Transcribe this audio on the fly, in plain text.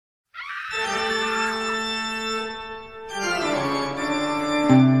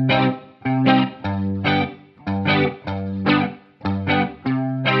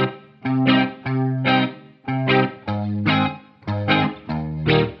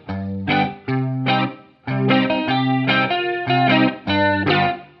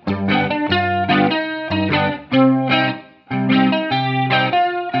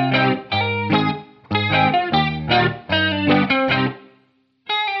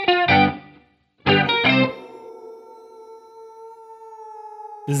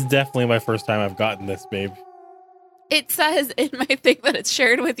This is definitely my first time I've gotten this, babe. It says in my thing that it's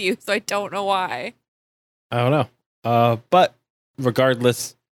shared with you, so I don't know why. I don't know. But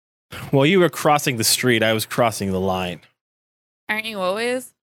regardless, while you were crossing the street, I was crossing the line. Aren't you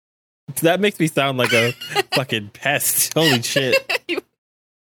always? That makes me sound like a fucking pest. Holy shit.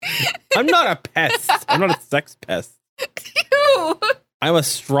 I'm not a pest. I'm not a sex pest. Ew. I'm a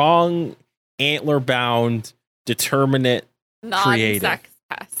strong, antler-bound, determinate creative. Non-sex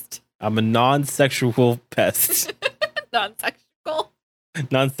pest. I'm a non-sexual pest. Non-sexual.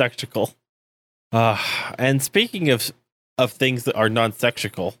 Non-sexual. And speaking of things that are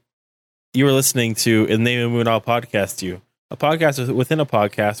non-sexual, you were listening to In the Name of Moon, I'll Podcast You, a podcast within a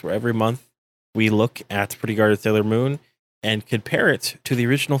podcast where every month we look at Pretty Guarded Sailor Moon and compare it to the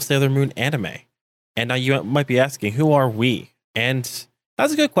original Sailor Moon anime. And now you might be asking, who are we? And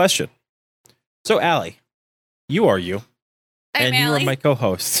that's a good question. So, Allie, you are you. I'm and Allie. you are my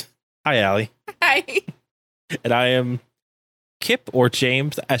co-host. Hi, Allie. Hi. And I am Kip, or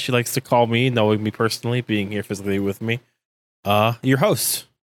James, as she likes to call me, knowing me personally, being here physically with me. Your host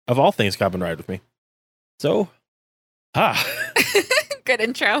of all things Kamen Ride with me. So, Good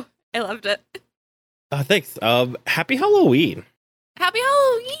intro. I loved it. thanks. Happy Halloween. Happy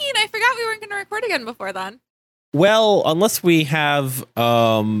Halloween. I forgot we weren't going to record again before then. Well, unless we have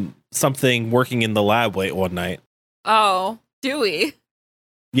something working in the lab late one night. Oh, do we?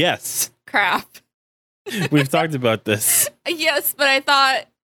 Yes, Crap. we've talked about this. Yes, but I thought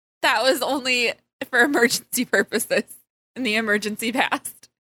that was only for emergency purposes in the emergency past.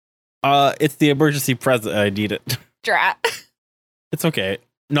 It's the emergency present. I need it. Drat. It's okay.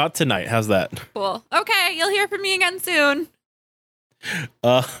 Not tonight. How's that? Cool. Okay, you'll hear from me again soon.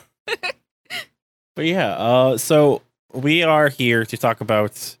 But yeah, so we are here to talk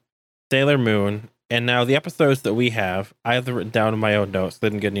about Sailor Moon, and now the episodes that we have, I have them written down in my own notes.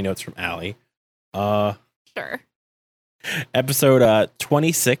 Didn't get any notes from Allie. Sure. Episode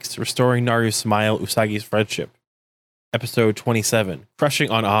 26, Restoring Naru's Smile, Usagi's Friendship. Episode 27, Crushing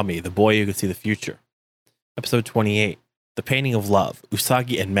on Ami, the boy who could see the future. Episode 28, The Painting of Love,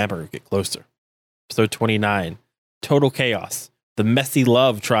 Usagi and Mamoru get closer. Episode 29, Total Chaos, The Messy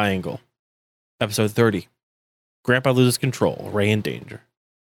Love Triangle. Episode 30, Grandpa loses control, Ray in danger.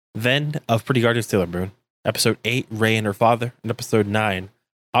 Then, of Pretty Guardian Sailor Moon, Episode 8, Ray and her father, and Episode 9,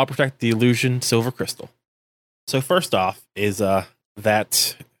 I'll Protect the Illusion, Silver Crystal. So first off is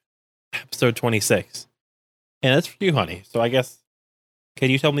that Episode 26. And that's for you, honey. So I guess, can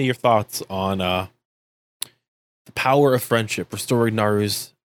you tell me your thoughts on the power of friendship, restoring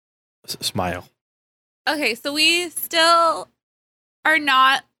Naru's smile? Okay, so we still are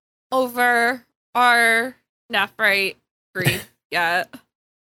not over our Nephrite grief yet,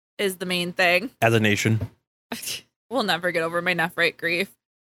 is the main thing. As a nation. We'll never get over my Nephrite grief.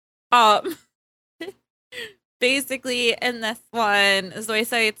 Basically, in this one, Zoe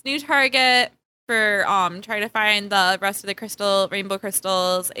Site's new target for trying to find the rest of the rainbow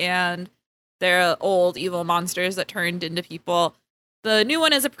crystals and their old evil monsters that turned into people. The new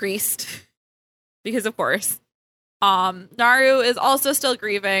one is a priest, because of course. Naru is also still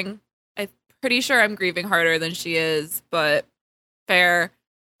grieving. I'm pretty sure I'm grieving harder than she is, but fair.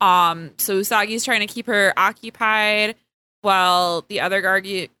 So Usagi's trying to keep her occupied while the other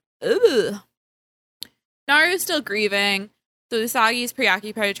Naru's still grieving, so Usagi's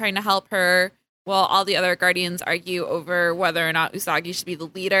preoccupied trying to help her, while all the other guardians argue over whether or not Usagi should be the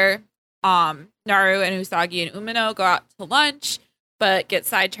leader. Naru and Usagi and Umino go out to lunch, but get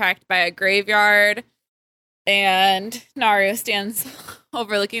sidetracked by a graveyard. And Naru stands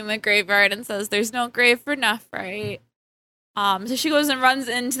overlooking the graveyard and says, "There's no grave for Nephrite." So she goes and runs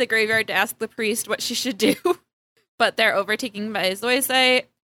into the graveyard to ask the priest what she should do, but they're overtaken by Zoisei.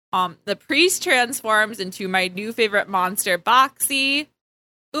 The priest transforms into my new favorite monster, Boxy.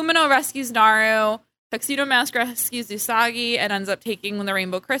 Umino rescues Naru. Tuxedo Mask rescues Usagi and ends up taking the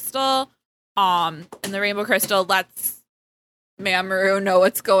Rainbow Crystal. And the Rainbow Crystal lets Mamoru know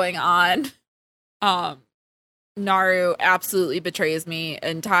what's going on. Naru absolutely betrays me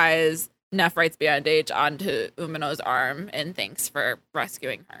and ties Nephrite's bandage onto Umino's arm and thanks for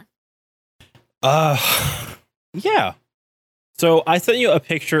rescuing her. Yeah. So I sent you a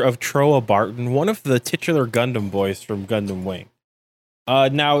picture of Troa Barton, one of the titular Gundam boys from Gundam Wing.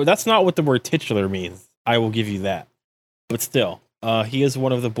 Now, that's not what the word titular means. I will give you that. But still, he is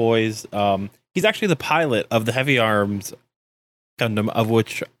one of the boys. He's actually the pilot of the Heavy Arms Gundam, of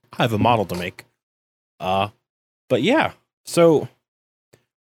which I have a model to make. But yeah, so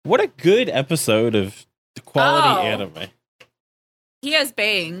what a good episode of quality anime. He has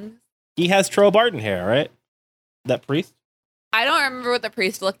bangs. He has Troa Barton hair, right? That priest? I don't remember what the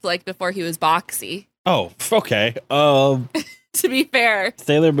priest looked like before he was boxy. Oh, okay. To be fair.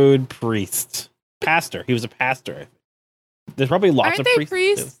 Sailor Moon priest. Pastor. He was a pastor, I think. There's probably lots Aren't of they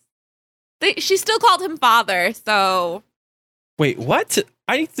priests. She still called him father, so. Wait, what?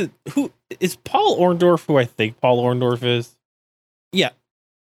 I need to. Who is Paul Orndorff? Who I think Paul Orndorff is? Yeah.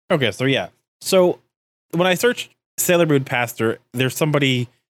 Okay, so yeah. So when I searched Sailor Moon pastor, there's somebody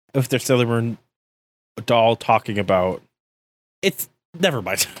with their Sailor Moon doll talking about. It's never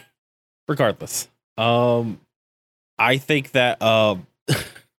mind. Regardless, I think that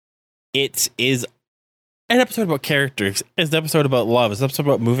it is an episode about characters. It's an episode about love. It's an episode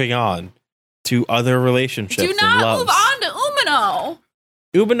about moving on to other relationships. Do not and move on to Umino.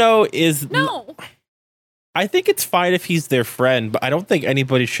 Umino is No. I think it's fine if he's their friend, but I don't think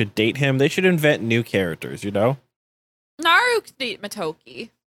anybody should date him. They should invent new characters, you know? Naru could date Matoki.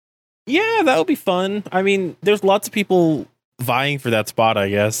 Yeah, that would be fun. I mean, there's lots of people vying for that spot, I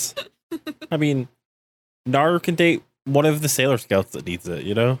guess. I mean, Naru can date one of the Sailor Scouts that needs it,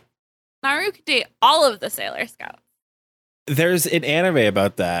 you know? Naru could date all of the Sailor Scouts. There's an anime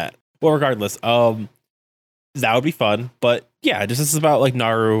about that. Well, regardless, that would be fun. But yeah, this is about like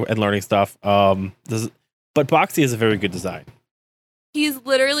Naru and learning stuff. But Boxy is a very good design. He's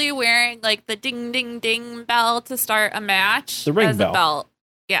literally wearing like the ding ding ding bell to start a match. The ring as bell. A belt.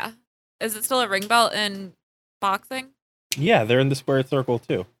 Yeah. Is it still a ring belt in boxing? Yeah, they're in the squared circle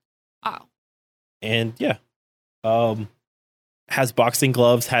too. Oh. And yeah. Has boxing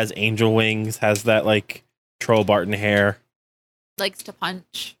gloves, has angel wings, has that like Troll Barton hair. Likes to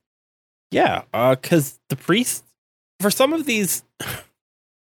punch. Yeah, because the priest for some of these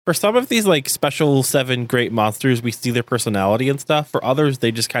like special 7 great monsters, we see their personality and stuff. For others,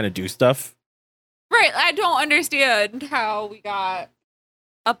 they just kind of do stuff. Right. I don't understand how we got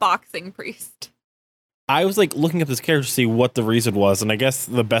a boxing priest. I was like looking up this character to see what the reason was, and I guess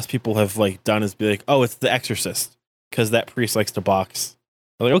the best people have like done is be like, oh, it's the Exorcist because that priest likes to box.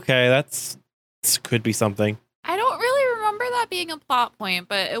 I'm like, okay, this could be something. I don't really remember that being a plot point,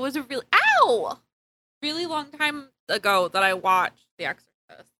 but it was a really long time ago that I watched The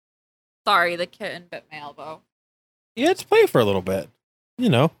Exorcist. Sorry, the kitten bit my elbow. Yeah, let's play it for a little bit. You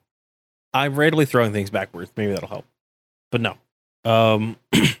know, I'm randomly throwing things backwards. Maybe that'll help. But no.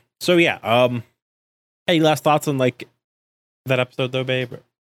 So yeah. Any last thoughts on like that episode though, babe?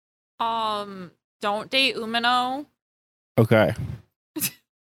 Don't date Umino. Okay.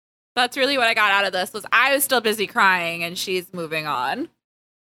 That's really what I got out of this. Was I was still busy crying and she's moving on.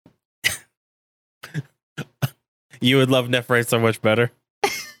 You would love Nephrite so much better.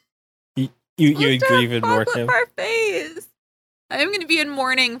 You would grieve and mourn him. Her face. I'm going to be in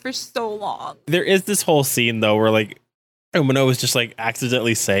mourning for so long. There is this whole scene though where like Umino is just like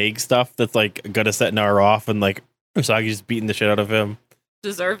accidentally saying stuff that's like gonna set Naru off, and like Usagi's beating the shit out of him.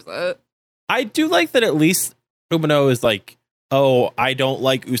 Deserves it. I do like that at least Umino is like, oh, I don't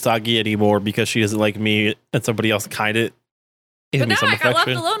like Usagi anymore because she doesn't like me, and somebody else kind of But now I got left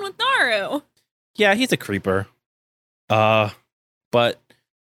alone with Naru. Yeah, he's a creeper. But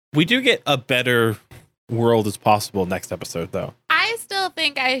we do get a better world as possible next episode, though. I still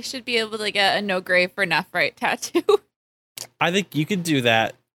think I should be able to get a no grave for Nephrite tattoo. I think you could do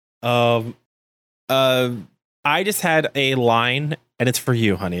that. I just had a line, and it's for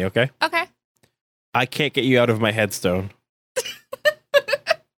you, honey, okay? Okay. I can't get you out of my headstone.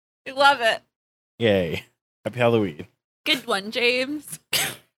 I love it. Yay. Happy Halloween. Good one, James.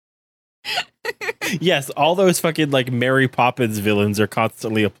 Yes, all those fucking like Mary Poppins villains are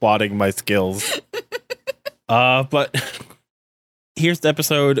constantly applauding my skills. But here's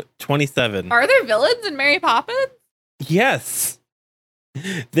episode 27. Are there villains in Mary Poppins? Yes.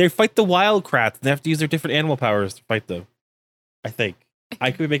 They fight the wild krats. They have to use their different animal powers to fight them. I think.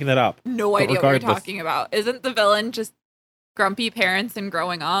 I could be making that up. No idea what you're talking about. Isn't the villain just grumpy parents and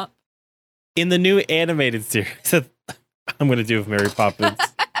growing up? In the new animated series that I'm going to do with Mary Poppins,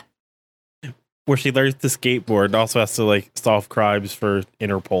 where she learns to skateboard and also has to like solve crimes for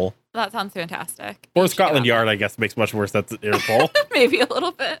Interpol. That sounds fantastic. Or Scotland Yard, I guess, makes much more sense than Interpol. Maybe a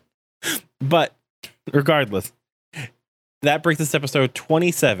little bit. But regardless, that brings us to episode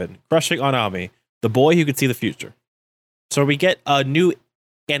 27, Crushing on Ami, the boy who could see the future. So we get a new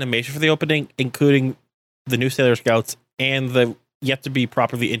animation for the opening, including the new Sailor Scouts and the yet to be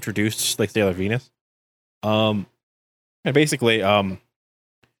properly introduced like Sailor Venus. And basically,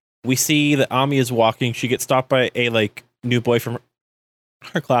 we see that Ami is walking. She gets stopped by a like new boy from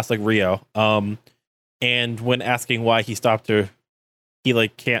her class, like Rio. And when asking why he stopped her, he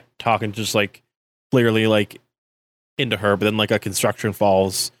like can't talk and just like clearly like into her. But then like a construction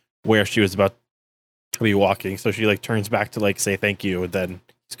falls where she was about be walking. So she like turns back to like say thank you, and then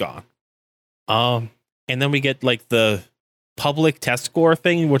he's gone. And then we get like the public test score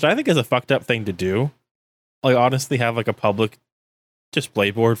thing, which I think is a fucked up thing to do. Like honestly, have like a public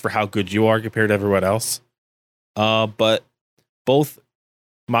display board for how good you are compared to everyone else. But both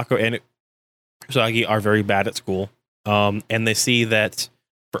Mako and Usagi are very bad at school. And they see that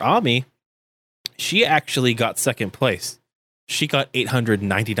for Ami, she actually got second place. She got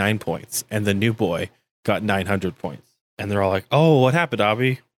 899 points, and the new boy got 900 points. And they're all like, "Oh, what happened,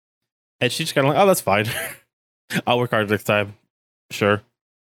 Ami?" And she's kind of like, "Oh, that's fine. I'll work hard next time." Sure.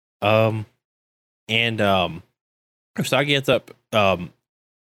 And Usagi ends up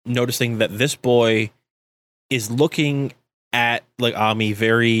noticing that this boy is looking at like Ami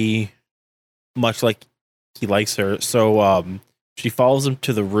very much like he likes her. So she follows him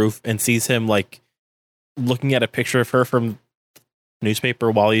to the roof and sees him like looking at a picture of her from newspaper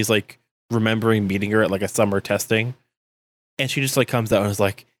while he's like remembering meeting her at like a summer testing. And she just like comes out and is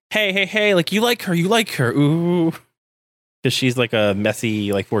like, hey, like you like her, ooh. Because she's like a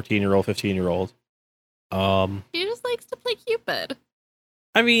messy like 14-year-old, 15-year-old. She just likes to play Cupid.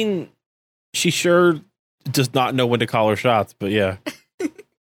 I mean, she sure does not know when to call her shots, but yeah.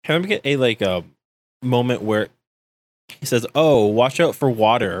 Can we get a like a moment where he says, "Oh, watch out for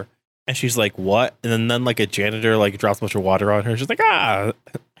water," and she's like, "What?" And then like a janitor like drops a bunch of water on her. She's like, "Ah,"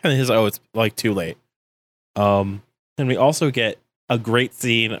 and he's like, "Oh, it's like too late." And we also get a great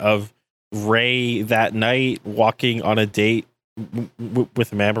scene of Ray that night walking on a date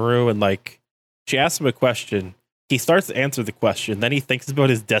with Mamoru, and like she asks him a question. He starts to answer the question, then he thinks about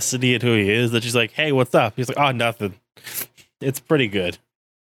his destiny and who he is. Then she's like, "Hey, what's up?" He's like, "Oh, nothing." It's pretty good.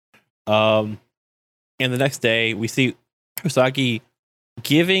 And the next day we see Usagi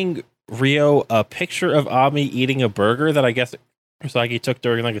giving Rio a picture of Ami eating a burger that I guess Usagi took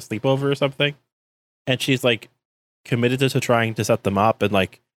during like a sleepover or something. And she's like committed to trying to set them up and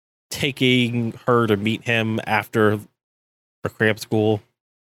like taking her to meet him after her cramp school.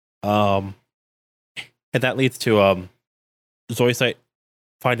 And that leads to Zoisite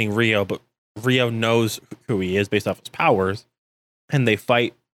finding Rio, but Rio knows who he is based off his powers, and they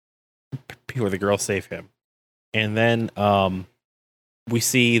fight before the girls save him. And then we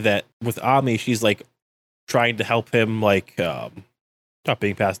see that with Ami, she's like trying to help him, like not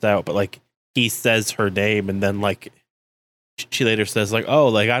being passed out, but like he says her name, and then like she later says like, "Oh,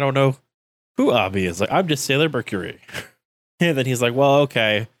 like I don't know who Ami is. Like I'm just Sailor Mercury." And then he's like, "Well,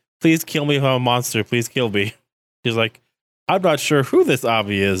 okay, please kill me if I'm a monster. Please kill me." She's like, "I'm not sure who this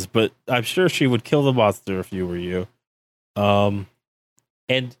Ami is, but I'm sure she would kill the monster if you were you."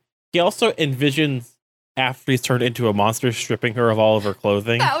 And he also envisions after he's turned into a monster, stripping her of all of her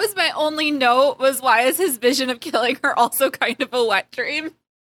clothing. That was my only note, was why is his vision of killing her also kind of a wet dream?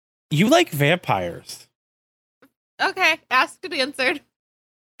 You like vampires. Okay, asked and answered.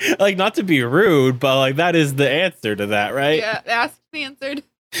 Like, not to be rude, but like that is the answer to that, right? Yeah, asked and answered.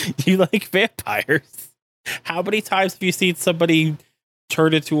 You like vampires. How many times have you seen somebody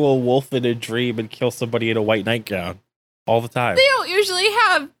turn into a wolf in a dream and kill somebody in a white nightgown? All the time. They don't usually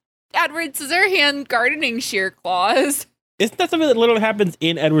have Edward Scissorhand gardening shear claws. Isn't that something that literally happens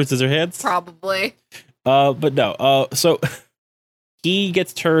in Edward Scissorhands? Probably. But no. So he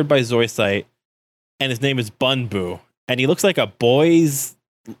gets turned by Zoisite, and his name is Bunbu, and he looks like a boy's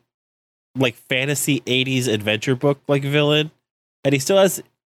like fantasy 80s adventure book like villain, and he still has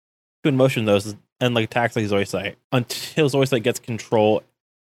good motion though, and like attacks like Zoisite until Zoisite gets control,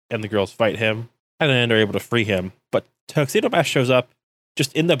 and the girls fight him, and then they're able to free him. But Tuxedo Mask shows up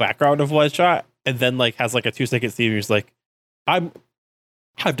just in the background of one shot, and then like has like a 2-second scene where he's like, I've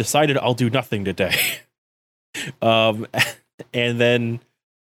decided I'll do nothing today. And then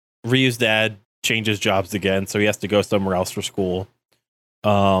Ryu's dad changes jobs again, so he has to go somewhere else for school.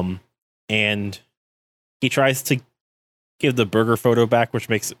 And he tries to give the burger photo back, which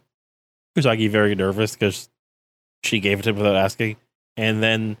makes Usagi very nervous because she gave it to him without asking. And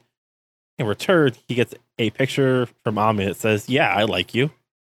then in return, he gets a picture from Ami that says, "Yeah, I like you."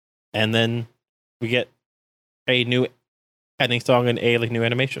 And then we get a new ending song and a like new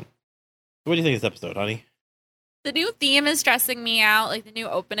animation. What do you think of this episode, honey? The new theme is stressing me out. Like the new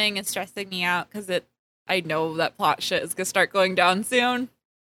opening is stressing me out because I know that plot shit is gonna start going down soon,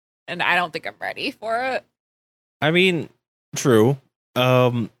 and I don't think I'm ready for it. I mean, true.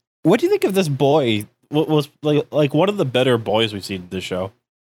 What do you think of this boy? What was like one of the better boys we've seen in this show?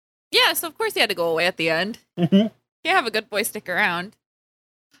 Yeah, so of course he had to go away at the end. Mm-hmm. Can't have a good boy stick around.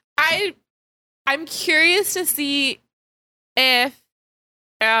 I'm curious to see if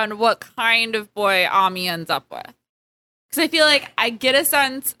and what kind of boy Ami ends up with. Because I feel like I get a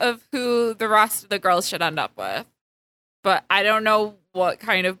sense of who the rest of the girls should end up with, but I don't know what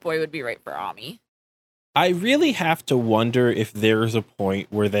kind of boy would be right for Ami. I really have to wonder if there's a point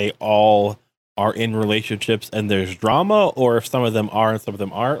where they all are in relationships and there's drama, or if some of them are and some of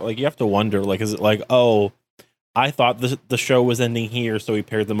them aren't. Like, you have to wonder, like, is it like, oh, I thought the show was ending here, so we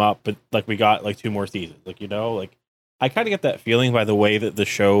paired them up, but like we got like 2 more seasons. Like, you know, like I kind of get that feeling by the way that the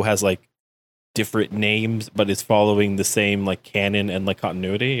show has like different names, but is following the same like canon and like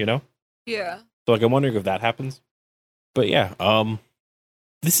continuity, you know? Yeah. So like I'm wondering if that happens. But yeah,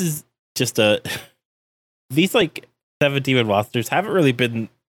 this is just these like 7 demon monsters haven't really been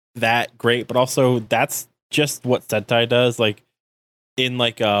that great, but also that's just what Sentai does. Like in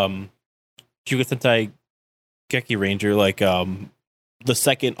like Shuga Sentai Geki Ranger, like the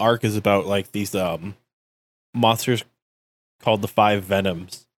second arc is about like these monsters called the 5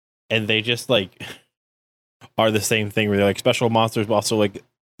 Venoms, and they just like are the same thing where they're like special monsters, but also like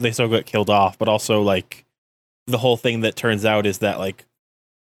they still get killed off, but also like the whole thing that turns out is that like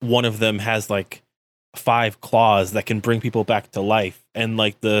one of them has like 5 claws that can bring people back to life, and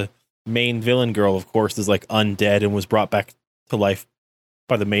like the main villain girl, of course, is like undead and was brought back to life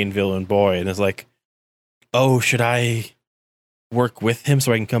by the main villain boy, and is like, oh, should I work with him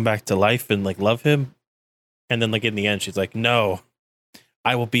so I can come back to life and like love him? And then like in the end she's like, no,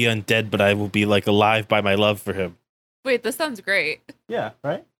 I will be undead, but I will be like alive by my love for him. Wait, this sounds great. Yeah,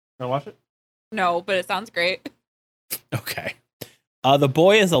 right? Wanna watch it? No, but it sounds great. Okay. The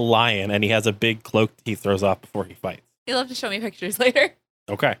boy is a lion, and he has a big cloak that he throws off before he fights. You'll have to show me pictures later.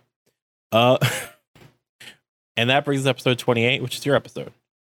 Okay. And that brings us to episode 28, which is your episode.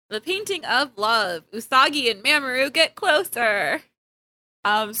 The Painting of Love. Usagi and Mamoru get closer.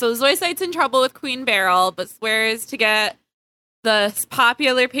 So Zoisite's in trouble with Queen Beryl, but swears to get the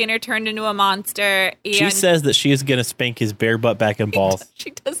popular painter turned into a monster. And She says that she is going to spank his bare butt back and balls.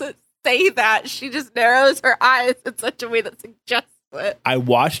 She doesn't say that. She just narrows her eyes in such a way that suggests it. I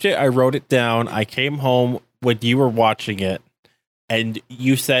watched it. I wrote it down. I came home when you were watching it, and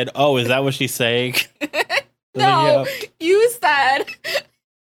you said, oh, is that what she's saying? No, you said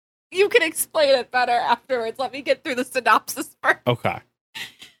you can explain it better afterwards. Let me get through the synopsis first. Okay.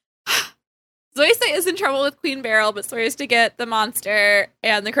 Zoisite is in trouble with Queen Beryl, but swears to get the monster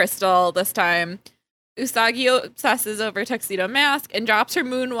and the crystal this time. Usagi obsesses over Tuxedo Mask and drops her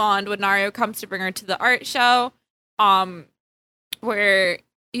moon wand when Naru comes to bring her to the art show, where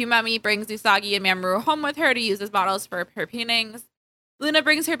Umemi brings Usagi and Mamoru home with her to use as models for her paintings. Luna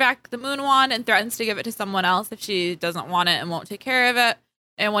brings her back the moon wand and threatens to give it to someone else if she doesn't want it and won't take care of it.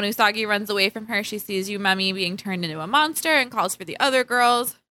 And when Usagi runs away from her, she sees Umemi being turned into a monster and calls for the other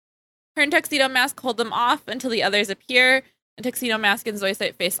girls. Her and Tuxedo Mask hold them off until the others appear, and Tuxedo Mask and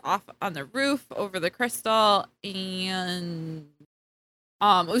Zoisite face off on the roof over the crystal, and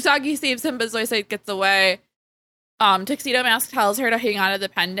Usagi saves him, but Zoisite gets away. Tuxedo Mask tells her to hang on to the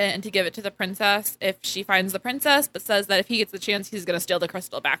pendant and to give it to the princess if she finds the princess, but says that if he gets the chance, he's going to steal the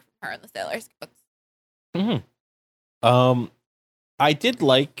crystal back from her and the Sailor Scouts. Mm-hmm. I did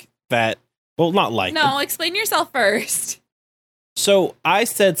like that. Well, not like. No, explain yourself first. So I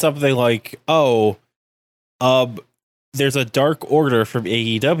said something like, oh, there's a Dark Order from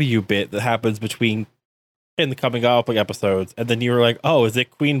AEW bit that happens between in the coming up like episodes, and then you were like, oh, is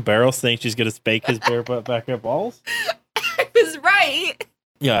it Queen Beryl saying she's gonna spank his bare butt back and balls? I was right.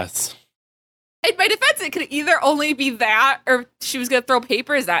 Yes. In my defense, it could either only be that or she was gonna throw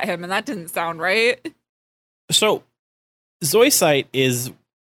papers at him, and that didn't sound right. So Zoisite is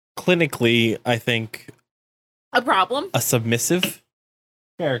clinically, I think, a problem. A submissive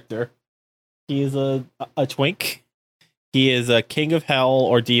character. He is a twink. He is a king of hell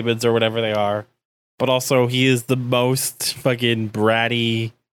or demons or whatever they are. But also he is the most fucking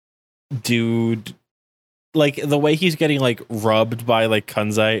bratty dude. Like the way he's getting like rubbed by like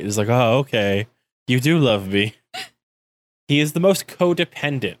Kunzite is like, oh, okay. You do love me. He is the most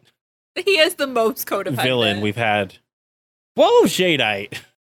codependent. He is the most codependent villain we've had. Whoa, Jadeite.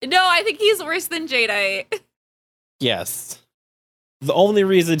 No, I think he's worse than Jadeite. Yes. The only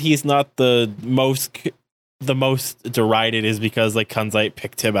reason he's not the most derided is because like Kunzite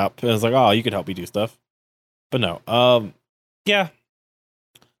picked him up and was like, oh, you can help me do stuff. But no. Yeah.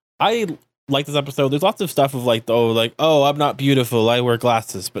 I like this episode. There's lots of stuff of like, oh, I'm not beautiful. I wear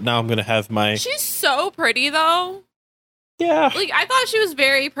glasses, but now I'm gonna have my. She's so pretty though. Yeah. Like I thought she was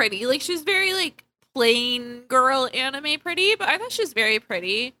very pretty. Like she's very like plain girl anime pretty, but I thought she was very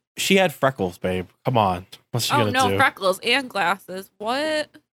pretty. She had freckles, babe. Come on. What's she gonna do? Oh no, freckles and glasses. What?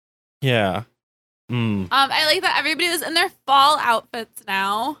 Yeah. I like that everybody was in their fall outfits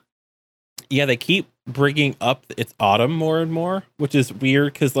now. Yeah, they keep bringing up it's autumn more and more, which is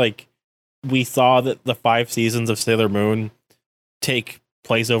weird because like we saw that the 5 seasons of Sailor Moon take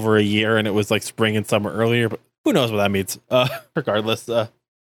place over a year, and it was like spring and summer earlier. But who knows what that means? Regardless,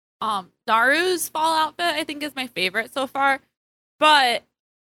 Naru's fall outfit I think is my favorite so far, but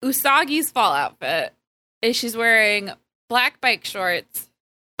Usagi's fall outfit is she's wearing black bike shorts,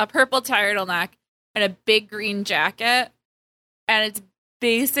 a purple turtleneck, and a big green jacket, and it's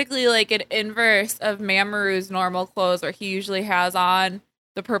basically like an inverse of Mamoru's normal clothes, where he usually has on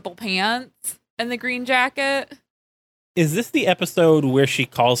the purple pants and the green jacket. is this the episode where she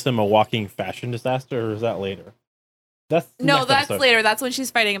calls him a walking fashion disaster, or is that later? That's Later. That's when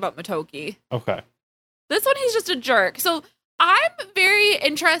she's fighting about Motoki. Okay. This one, he's just a jerk. So I'm very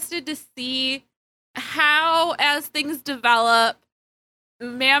interested to see how, as things develop,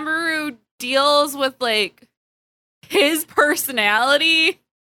 Mamoru deals with like his personality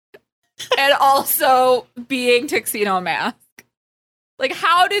and also being Tuxedo Mask. Like,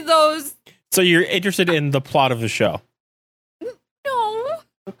 how did those? So you're interested in the plot of the show? No.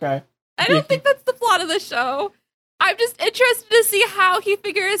 Okay. I don't think that's the plot of the show. I'm just interested to see how he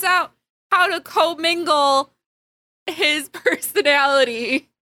figures out how to commingle his personality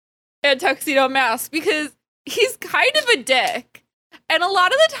and Tuxedo Mask, because he's kind of a dick. And a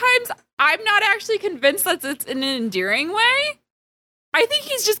lot of the times, I'm not actually convinced that it's in an endearing way. I think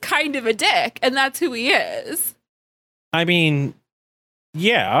he's just kind of a dick, and that's who he is. I mean,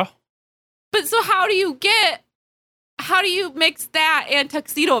 yeah. But so how do you mix that and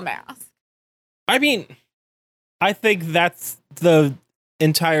Tuxedo Mask? I mean, I think that's the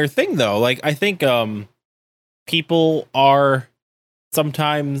entire thing, though. Like, I think people are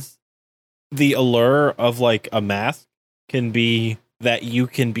sometimes the allure of like a mask can be that you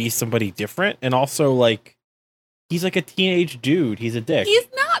can be somebody different, and also like he's like a teenage dude. He's a dick. He's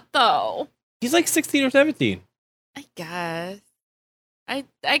not, though. He's like 16 or 17. I guess.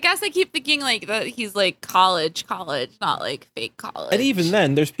 I guess I keep thinking like that he's like college, not like fake college. And even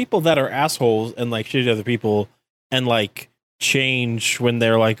then, there's people that are assholes and like shitty to other people and like change when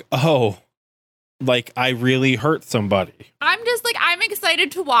they're like, oh, like I really hurt somebody. I'm just like, I'm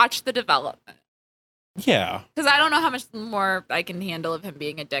excited to watch the development. Yeah. Because I don't know how much more I can handle of him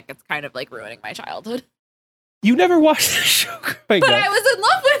being a dick. It's kind of like ruining my childhood. You never watched the show growing But up. I was in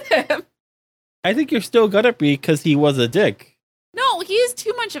love with him. I think you're still gonna be because he was a dick. No, he is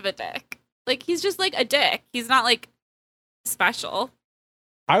too much of a dick. Like, he's just like a dick. He's not like special.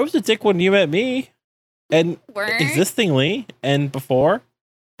 I was a dick when you met me. And existingly and before.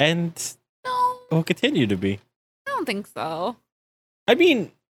 And no, will continue to be. I don't think so. I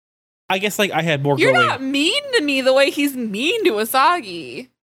mean, I guess like I had more You're not mean to me the way he's mean to Usagi.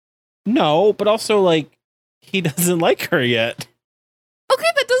 No, but also like he doesn't like her yet. Okay,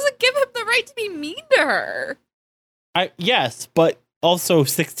 that doesn't give him the right to be mean to her. Yes, but also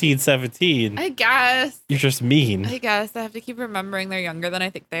 16, 17. I guess. You're just mean. I guess. I have to keep remembering they're younger than I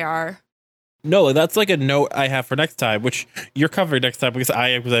think they are. No, that's like a note I have for next time, which you're covering next time because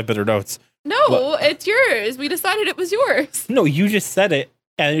I have better notes. No, it's yours. We decided it was yours. No, you just said it,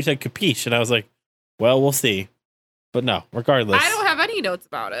 and you said capiche, and I was like, well, we'll see. But no, regardless. I don't have any notes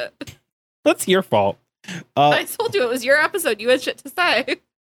about it. That's your fault. I told you it was your episode. You had shit to say.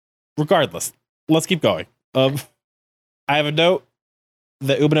 Regardless, let's keep going. I have a note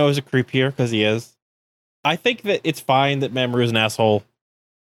that Umino is a creep here, because he is. I think that it's fine that Mamoru is an asshole.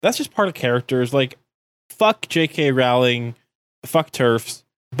 That's just part of characters. Like, fuck J.K. Rowling, fuck TERFs.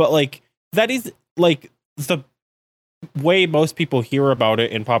 But, like, that is, like, the way most people hear about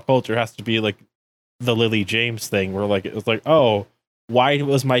it in pop culture has to be, like, the Lily James thing, where, like, it's like, oh, why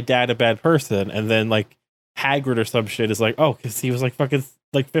was my dad a bad person? And then, like, Hagrid or some shit is like, oh, because he was, like, fucking,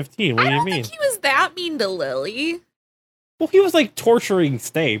 like, 15. What do you mean? I don't think he was that mean to Lily. Well, he was, like, torturing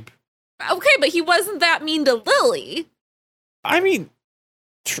Snape. Okay, but he wasn't that mean to Lily. I mean,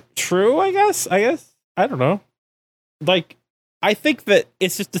 true, I guess. I don't know. Like, I think that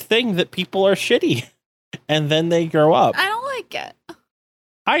it's just a thing that people are shitty. And then they grow up. I don't like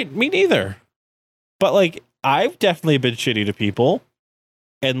it. Me neither. But, like, I've definitely been shitty to people.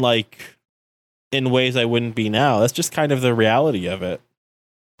 And, like, in ways I wouldn't be now. That's just kind of the reality of it.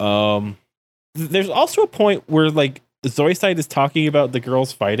 There's also a point where, like, Zoisite is talking about the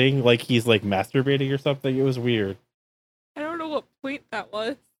girls fighting like he's, like, masturbating or something. It was weird. I don't know what point that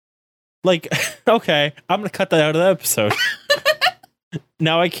was. Like, okay, I'm going to cut that out of the episode.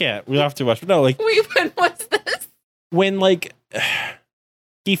 Now I can't. We'll have to watch. But no, like... Wait, when was this? When, like,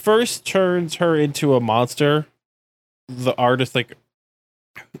 he first turns her into a monster, the artist, like,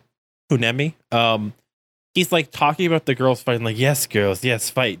 Hunemi, he's like talking about the girls fighting, like, yes, girls, yes,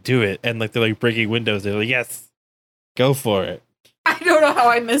 fight, do it. And like they're like breaking windows. They're like, yes, go for it. I don't know how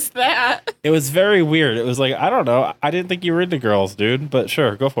I missed that. It was very weird. It was like, I don't know. I didn't think you were into girls, dude, but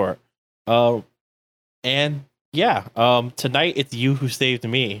sure, go for it. And yeah, tonight it's you who saved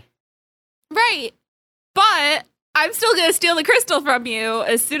me. Right. But I'm still going to steal the crystal from you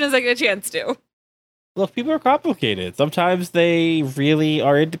as soon as I get a chance to. Look, people are complicated. Sometimes they really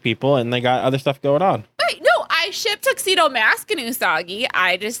are into people and they got other stuff going on. Right. No, I ship Tuxedo Mask and Usagi.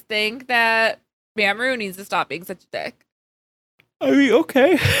 I just think that Mamoru needs to stop being such a dick. I mean,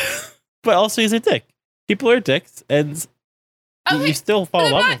 okay. But also he's a dick. People are dicks and you still fall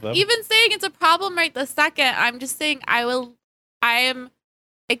in love with them. Even saying it's a problem right this second. I'm just saying I am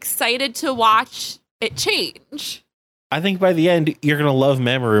excited to watch it change. I think by the end, you're going to love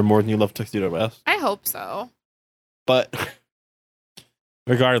Mamoru more than you love Tuxedo Mask. I hope so. But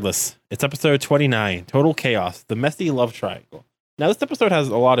regardless, it's episode 29, Total Chaos, the Messy Love Triangle. Now, this episode has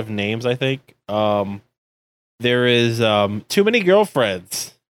a lot of names, I think. There is Too Many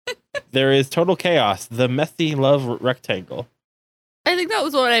Girlfriends. There is Total Chaos, the Messy Love Rectangle. I think that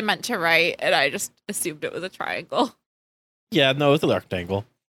was what I meant to write, and I just assumed it was a triangle. Yeah, no, it's a rectangle.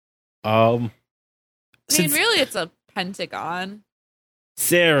 I mean, really, it's a pentagon.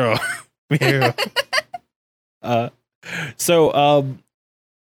 Zero.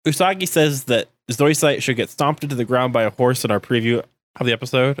 Usagi says that Zoisite should get stomped into the ground by a horse in our preview of the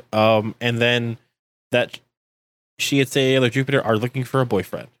episode. And then that she and Sailor Jupiter are looking for a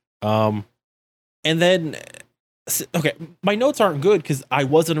boyfriend. And then, okay, my notes aren't good because I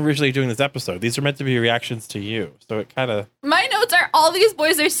wasn't originally doing this episode. These are meant to be reactions to you. So it kind of... My notes are all these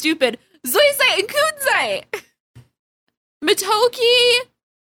boys are stupid. Zoisite and Kunzite. Motoki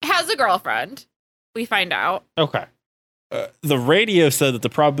has a girlfriend. We find out. Okay. The radio said that the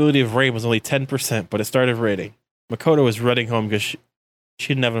probability of rain was only 10%, but it started raining. Makoto was running home because she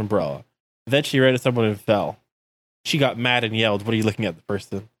didn't have an umbrella. Then she ran to someone and fell. She got mad and yelled, "What are you looking at?" the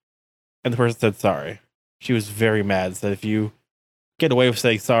person. And the person said sorry. She was very mad, said, "If you get away with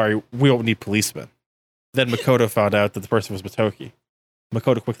saying sorry, we won't need policemen." Then Makoto found out that the person was Motoki.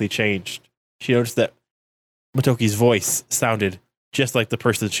 Makoto quickly changed. She noticed that Motoki's voice sounded just like the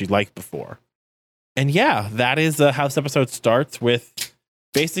person she liked before. And yeah, that is how this episode starts with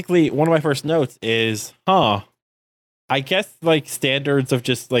basically one of my first notes is, I guess like standards of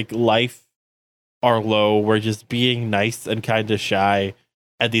just like life are low. We're just being nice and kind of shy.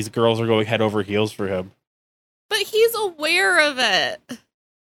 And these girls are going head over heels for him. But he's aware of it.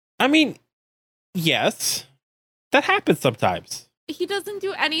 I mean, yes, that happens sometimes. He doesn't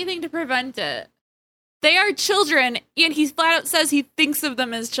do anything to prevent it. They are children, and he flat out says he thinks of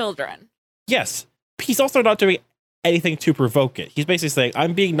them as children. Yes. He's also not doing anything to provoke it. He's basically saying,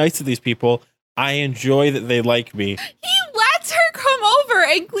 I'm being nice to these people. I enjoy that they like me. He lets her come over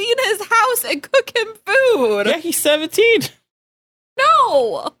and clean his house and cook him food. Yeah, he's 17.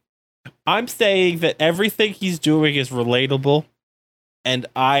 No. I'm saying that everything he's doing is relatable, and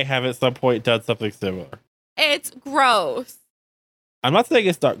I have at some point done something similar. It's gross. I'm not saying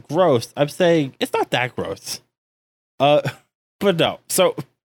it's not gross. I'm saying it's not that gross. But no. So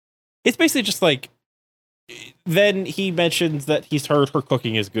it's basically just like, then he mentions that he's heard her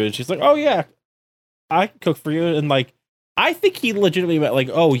cooking is good. She's like, oh yeah, I can cook for you. And like, I think he legitimately meant like,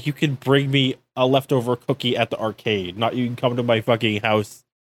 oh, you can bring me a leftover cookie at the arcade. Not you can come to my fucking house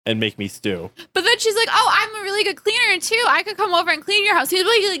and make me stew. But then she's like, oh, I'm a really good cleaner too. I could come over and clean your house. He's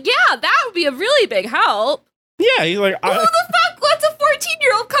like, yeah, that would be a really big help. Yeah, he's like, who the fuck lets a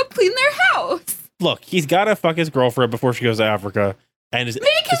 14-year-old come clean their house? Look, he's got to fuck his girlfriend before she goes to Africa. And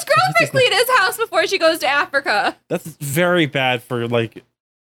make his girlfriend clean his house before she goes to Africa. That's very bad for like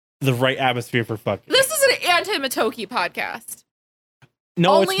the right atmosphere for fucking. This is an anti-Motoki podcast.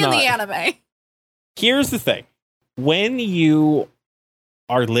 No, only it's not. In the anime. Here's the thing: when you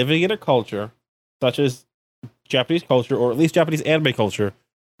are living in a culture such as Japanese culture, or at least Japanese anime culture,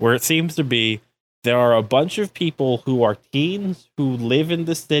 where it seems to be there are a bunch of people who are teens who live in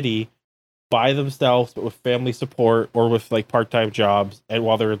the city by themselves, but with family support or with like part-time jobs and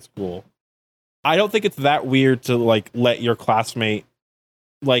while they're in school. I don't think it's that weird to like let your classmate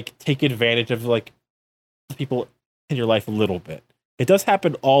like take advantage of like the people in your life a little bit. It does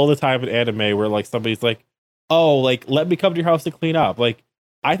happen all the time in anime where like somebody's like, oh, like let me come to your house to clean up. Like,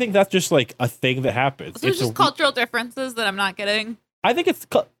 I think that's just like a thing that happens. So it's just cultural differences that I'm not getting. I think it's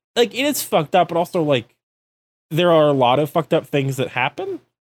like it is fucked up, but also like there are a lot of fucked up things that happen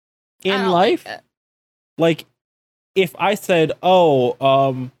in life. Like if I said,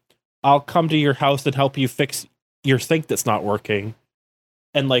 oh, I'll come to your house and help you fix your sink that's not working,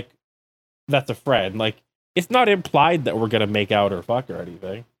 and like that's a friend. Like it's not implied that we're gonna make out or fuck or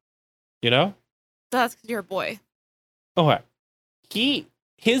anything. You know? That's 'cause you're a boy. Okay.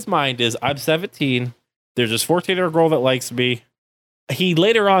 His mind is, I'm 17. There's this 14-year-old girl that likes me. He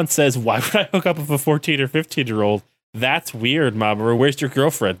later on says, why would I hook up with a 14 or 15-year-old? That's weird, Mamoru. Where's your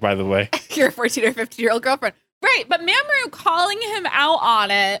girlfriend, by the way? Your 14 or 15-year-old girlfriend. Right, but Mamoru calling him out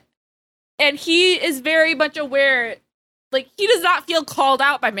on it, and he is very much aware, like, he does not feel called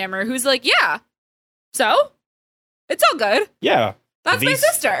out by Mamoru, who's like, yeah, so? It's all good. Yeah. That's my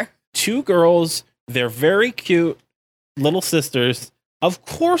sister. 2 girls, they're very cute little sisters. Of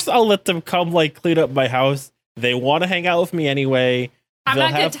course I'll let them come, like, clean up my house. They want to hang out with me anyway. I'm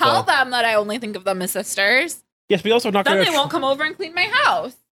not going to tell them that I only think of them as sisters. Yes, but also not going to... Then they won't come over and clean my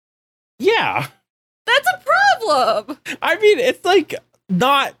house. Yeah. That's a problem. I mean, it's, like,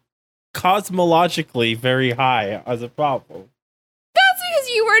 not cosmologically very high as a problem. That's because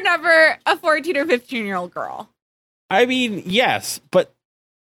you were never a 14 or 15-year-old girl. I mean, yes, but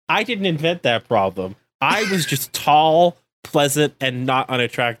I didn't invent that problem. I was just tall, pleasant, and not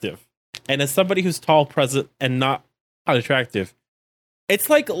unattractive. And as somebody who's tall, pleasant, and not unattractive, it's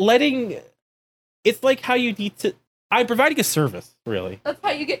like how you need to... I'm providing a service, really. That's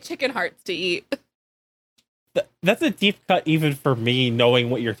how you get chicken hearts to eat. That's a deep cut even for me, knowing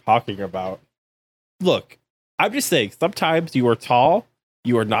what you're talking about. Look, I'm just saying, sometimes you are tall,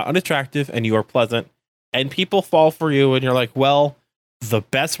 you are not unattractive, and you are pleasant, and people fall for you, and you're like, well, the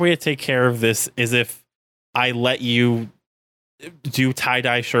best way to take care of this is if I let you do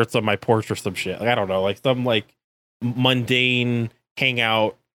tie-dye shirts on my porch or some shit. Like, I don't know, like some like mundane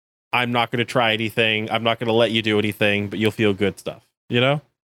hangout. I'm not going to try anything. I'm not going to let you do anything, but you'll feel good stuff. You know?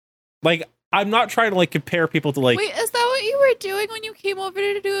 Like, I'm not trying to like compare people to like... Wait, is that what you were doing when you came over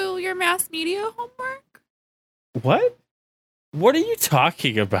to do your mass media homework? What? What are you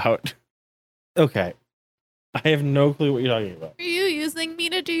talking about? Okay. I have no clue what you're talking about. Are you using me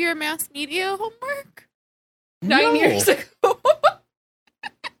to do your mass media homework? No. 9 years ago.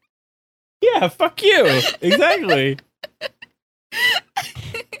 Yeah, fuck you. Exactly.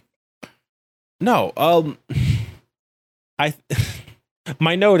 No,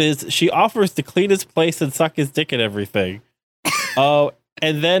 my note is she offers to clean his place and suck his dick and everything. And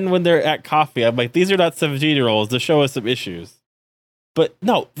then when they're at coffee, I'm like, these are not 17-year-olds to show us some issues. But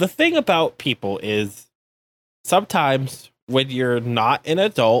no, the thing about people is sometimes when you're not an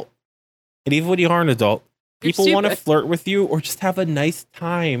adult, and even when you are an adult, people want to flirt with you or just have a nice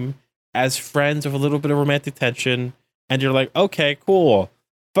time as friends with a little bit of romantic tension. And you're like, okay, cool.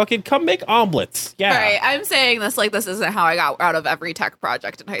 Fucking come make omelets. Yeah. Right. I'm saying this like this isn't how I got out of every tech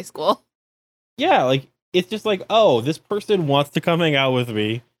project in high school. Yeah, like it's just like, oh, this person wants to come hang out with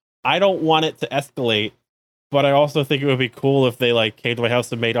me. I don't want it to escalate, but I also think it would be cool if they like came to my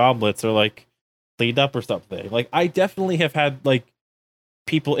house and made omelets or like cleaned up or something. Like I definitely have had like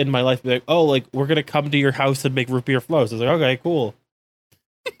people in my life be like, oh, like we're gonna come to your house and make root beer floats. I was like, okay, cool.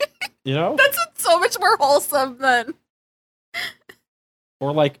 You know? That's so much more wholesome than...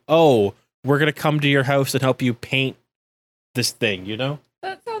 Or like, oh, we're going to come to your house and help you paint this thing, you know?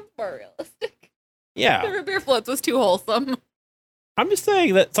 That sounds more realistic. Yeah. The root beer floats was too wholesome. I'm just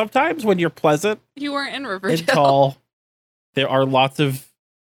saying that sometimes when you're pleasant You weren't in Riverdale. and tall, there are lots of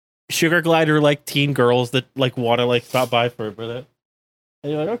sugar glider like teen girls that like want to like stop by for a minute.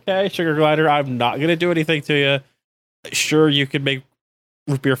 And you're like, okay, sugar glider, I'm not going to do anything to you. Sure, you can make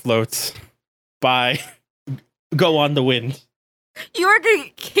root beer floats. Bye. Go on the wind. You are going to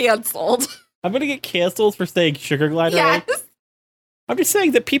get canceled. I'm going to get canceled for saying sugar glider. Yes. I'm just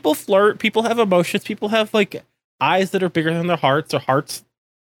saying that people flirt, people have emotions, people have like eyes that are bigger than their hearts or hearts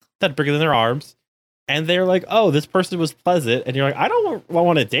that are bigger than their arms. And they're like, oh, this person was pleasant. And you're like, I don't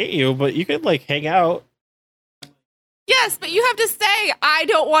want to date you, but you could like hang out. Yes, but you have to say, I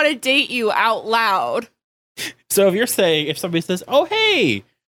don't want to date you out loud. So if you're saying, if somebody says, oh, hey,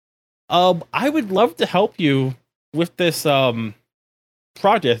 I would love to help you with this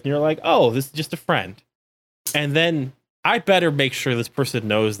project. And you're like, oh, this is just a friend. And then I better make sure this person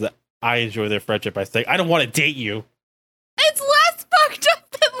knows that I enjoy their friendship by saying, I don't want to date you. It's less fucked up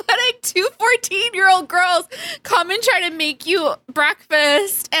than letting 2 14-year-old girls come and try to make you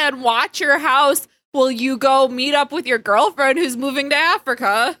breakfast and watch your house while you go meet up with your girlfriend who's moving to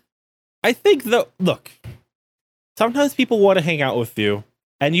Africa. I think, though, look, sometimes people want to hang out with you,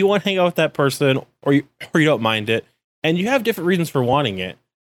 and you want to hang out with that person, or you don't mind it, and you have different reasons for wanting it.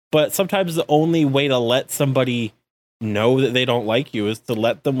 But sometimes the only way to let somebody know that they don't like you is to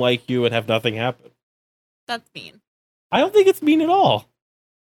let them like you and have nothing happen. That's mean. I don't think it's mean at all.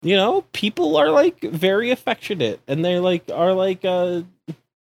 You know, people are like very affectionate, and they like are like, oh,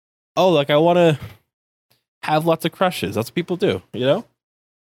 like I want to have lots of crushes. That's what people do, you know?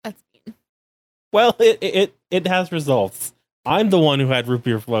 That's mean. Well, it has results. I'm the one who had root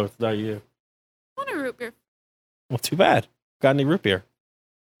beer floats, not you. I want a root beer. Well, too bad. Got any root beer?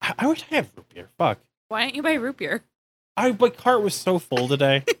 I wish I had root beer. Fuck. Why don't you buy root beer? My cart was so full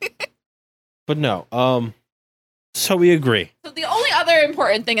today. But no. So we agree. So the only other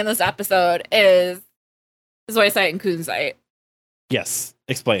important thing in this episode is Zoisite and Kunzite. Yes.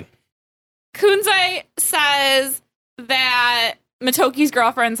 Explain. Kunzite says that Matoki's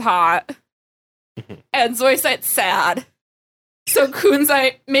girlfriend's hot, and Zoisite's sad. So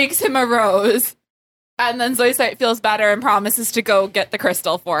Kunzite makes him a rose, and then Zoisite feels better and promises to go get the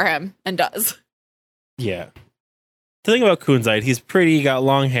crystal for him, and does. Yeah. The thing about Kunzite, he's pretty, got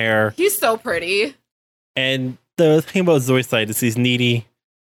long hair. He's so pretty. And the thing about Zoisite is he's needy.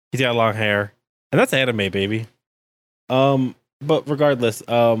 He's got long hair. And that's anime, baby. But regardless,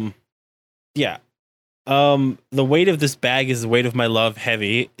 yeah. The weight of this bag is the weight of my love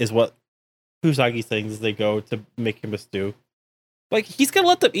heavy, is what Usagi sings as they go to make him a stew. Like, he's gonna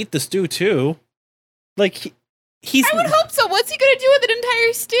let them eat the stew too. Like, he's. I would hope so. What's he gonna do with an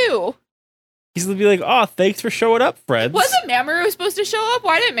entire stew? He's gonna be like, "Oh, thanks for showing up, friends." Wasn't Mamoru supposed to show up?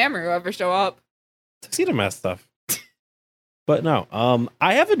 Why didn't Mamoru ever show up? Tuxedo Mask stuff. But no,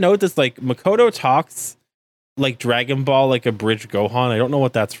 I have a note that's like Makoto talks like Dragon Ball, like a bridge Gohan. I don't know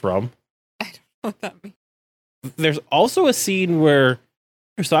what that's from. I don't know what that means. There's also a scene where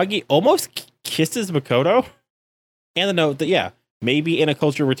Usagi almost kisses Makoto. And the note that, yeah, maybe in a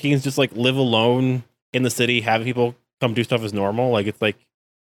culture where teens just like live alone in the city, having people come do stuff is normal. Like, it's like,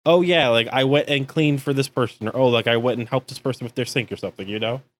 oh yeah, like I went and cleaned for this person, or oh, like I went and helped this person with their sink or something, you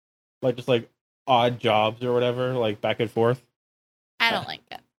know? Like, just like odd jobs or whatever, like back and forth. I don't like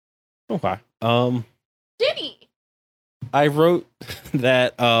it. Okay. Diddy. I wrote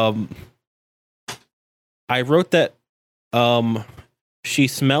that she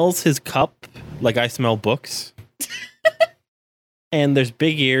smells his cup like I smell books. And there's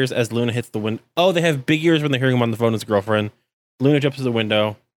big ears as Luna hits the window. Oh, they have big ears when they're hearing him on the phone with his girlfriend. Luna jumps to the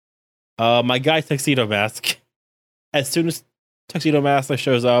window. My guy Tuxedo Mask. As soon as Tuxedo Mask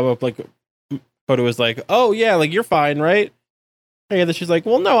shows up, like Koto is like, "Oh yeah, like you're fine, right?" And then she's like,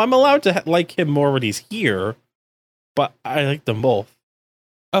 "Well, no, I'm allowed to like him more when he's here, but I like them both."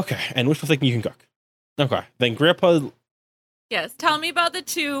 Okay, and wishful thinking you can cook. Okay, then Grandpa. Yes, tell me about the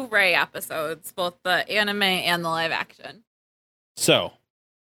two Ray episodes, both the anime and the live action. So,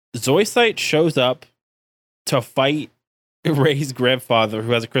 Zoisite shows up to fight Ray's grandfather,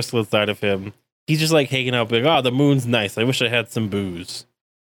 who has a crystal inside of him. He's just like hanging out, like, "Oh, the moon's nice. I wish I had some booze."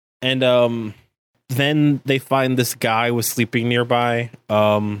 And then they find this guy was sleeping nearby,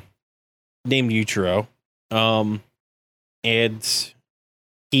 named Yuichiro. And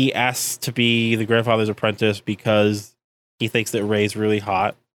he asks to be the grandfather's apprentice because he thinks that Ray's really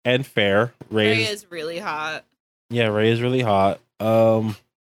hot and fair. Ray is really hot. Yeah, Ray is really hot. I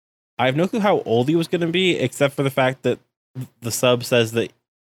have no clue how old he was going to be, except for the fact that the sub says that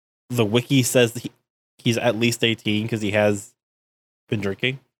the wiki says that he's at least 18 because he has been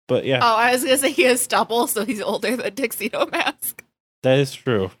drinking. But yeah. Oh, I was going to say he has stubble, so he's older than Tuxedo Mask. That is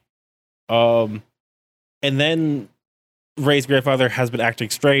true. And then Ray's grandfather has been acting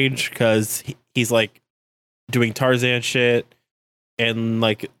strange because he's like doing Tarzan shit and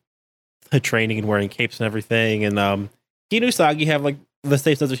like training and wearing capes and everything. And he and Usagi have like the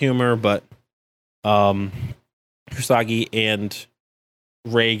same sense of humor, but Usagi and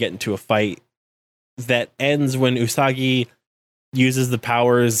Ray get into a fight that ends when Usagi uses the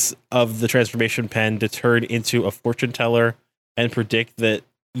powers of the transformation pen to turn into a fortune teller and predict that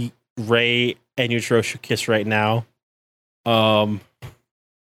Ray and Yuichiro should kiss right now. But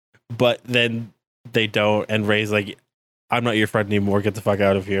then they don't, and Ray's like, "I'm not your friend anymore. Get the fuck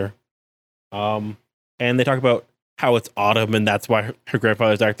out of here." And they talk about how it's autumn, and that's why her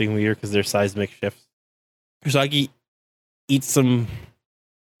grandfather's acting weird because there's seismic shifts. Usagi eats some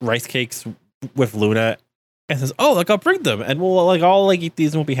rice cakes with Luna and says, "Oh, like I'll bring them, and we'll like all like eat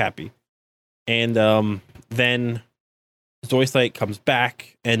these and we'll be happy." And then Zoisite comes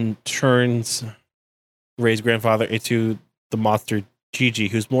back and turns Ray's grandfather into the monster Gigi,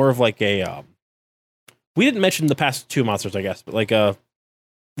 who's more of like a we didn't mention the past two monsters, I guess, but like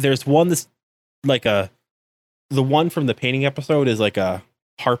there's one that's like the one from the painting episode is like a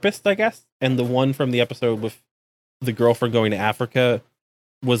harpist, I guess, and the one from the episode with the girlfriend going to Africa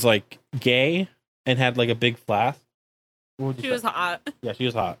was like gay and had like a big flask. She was hot. Yeah, she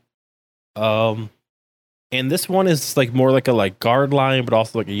was hot. And this one is like more like a like guard line, but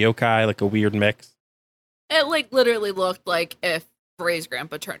also like a yokai, like a weird mix. It like literally looked like if Ray's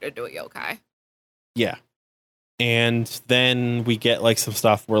grandpa turned into a yokai. Yeah. And then we get like some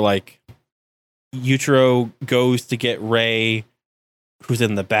stuff where like Yutaro goes to get Rei, who's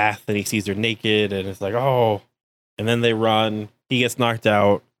in the bath, and he sees her naked, and it's like, oh. And then they run. He gets knocked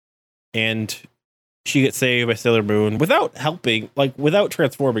out, and she gets saved by Sailor Moon without helping, like without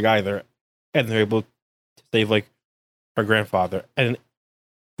transforming either. And they're able to save like her grandfather. And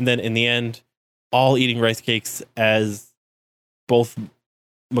then in the end, all eating rice cakes as both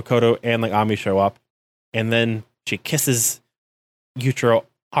Makoto and like Ami show up. And then she kisses Yutaro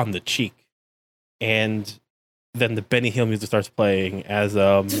on the cheek. And then the Benny Hill music starts playing as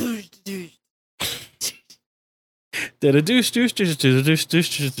I still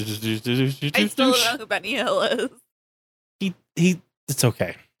don't know who Benny Hill is. He it's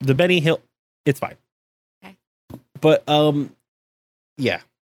okay. The Benny Hill, it's fine. Okay. But yeah.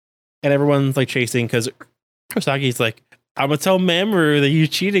 And everyone's like chasing because Usagi's like, I'm gonna tell Mamoru that you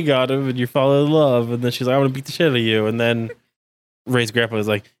cheating on him and you fall in love. And then she's like, I'm gonna beat the shit out of you. And then Rei's grandpa is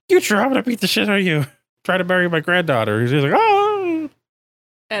like, you try, I'm gonna beat the shit out of you. Try to marry my granddaughter. She's like, oh.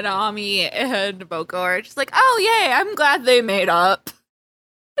 And Ami and Boko are just like, oh, yay, I'm glad they made up.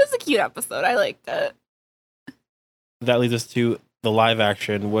 It was a cute episode. I liked it. That leads us to the live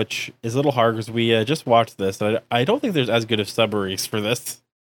action, which is a little hard because we just watched this. I don't think there's as good of summaries for this.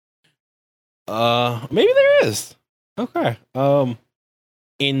 Maybe there is. Okay.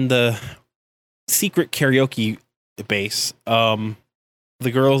 In the secret karaoke base,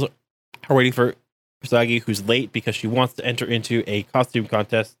 the girls are waiting for Usagi, who's late because she wants to enter into a costume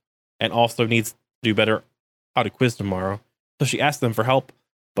contest and also needs to do better on a quiz tomorrow. So she asks them for help,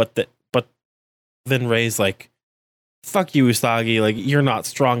 but then Rei's like, fuck you, Usagi, like, you're not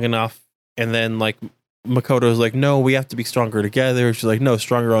strong enough. And then, like, Makoto's like, no, we have to be stronger together. She's like, no,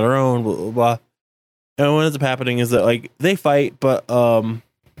 stronger on our own, blah, blah, blah. And what ends up happening is that, like, they fight, but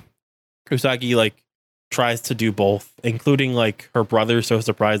Usagi, like, tries to do both, including, like, her brother's so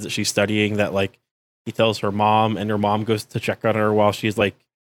surprised that she's studying that, like, he tells her mom, and her mom goes to check on her while she's, like,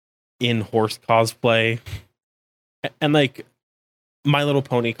 in horse cosplay. And, like, My Little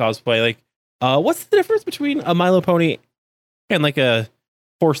Pony cosplay, like, what's the difference between a My Little Pony and like a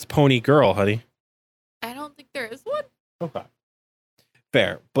horse pony girl, honey? I don't think there is one. Okay.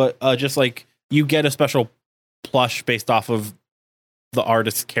 Fair. But just like you get a special plush based off of the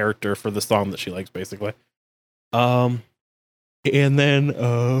artist's character for the song that she likes, basically. And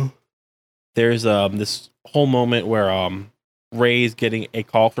then there's this whole moment where Rei's getting a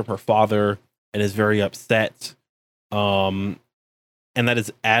call from her father and is very upset. And that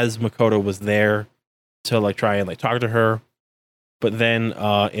is as Makoto was there to like try and like talk to her, but then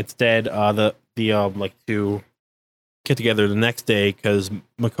instead the like to get together the next day because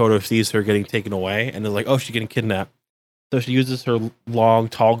Makoto sees her getting taken away and is like, oh, she's getting kidnapped. So she uses her long,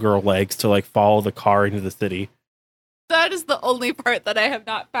 tall girl legs to like follow the car into the city. That is the only part that I have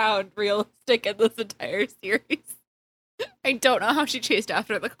not found realistic in this entire series. I don't know how she chased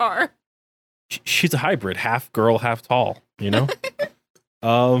after the car. She's a hybrid, half girl, half tall, you know?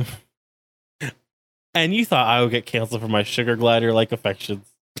 And you thought I would get canceled for my sugar glider like affections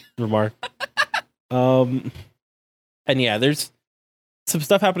remark. And yeah, there's some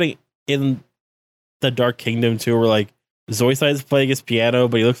stuff happening in the Dark Kingdom too, where like Zoisite's playing his piano,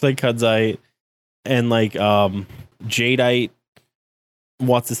 but he looks like Kunzite, and like Jadeite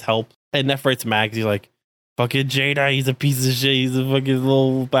wants his help, and Nephrites Mags, he's like, fucking Jadeite, he's a piece of shit, he's a fucking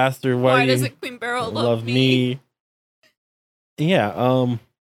little bastard. Why doesn't Queen Beryl love me? Yeah,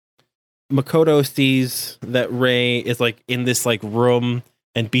 Makoto sees that Rei is like in this like room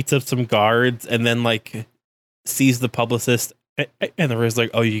and beats up some guards, and then like sees the publicist, and the Rei's like,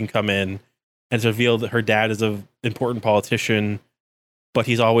 oh, you can come in. And it's revealed that her dad is an important politician, but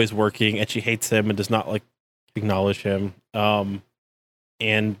he's always working, and she hates him and does not like acknowledge him,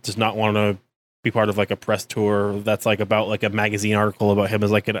 and does not want to be part of like a press tour that's like about like a magazine article about him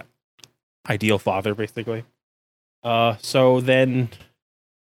as like an ideal father, basically. So then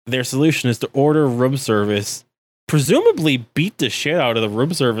their solution is to order room service, presumably beat the shit out of the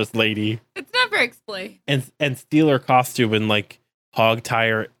room service lady. It's never explained. And steal her costume and like hog tie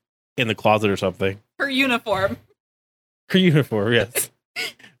her in the closet or something. Her uniform. Her uniform, yes.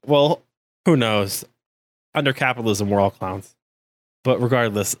 Well, who knows? Under capitalism, we're all clowns. But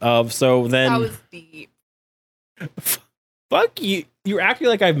regardless, so then that was deep. Fuck you! You're acting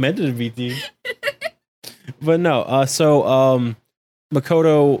like I meant it to be deep. But no, so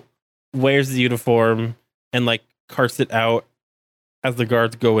Makoto wears the uniform and like carts it out as the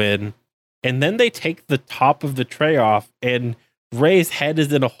guards go in, and then they take the top of the tray off, and Rei's head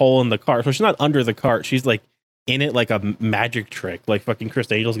is in a hole in the cart. So she's not under the cart; she's like in it, like a magic trick. Like fucking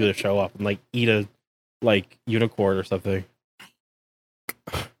Chris Angel's gonna show up and like eat a like unicorn or something.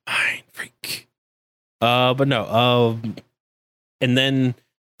 Mind freak. But no. And then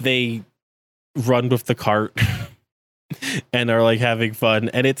they run with the cart and are like having fun,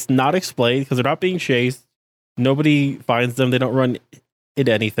 and it's not explained because they're not being chased. Nobody finds them. They don't run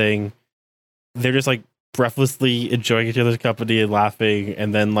into anything. They're just like breathlessly enjoying each other's company and laughing,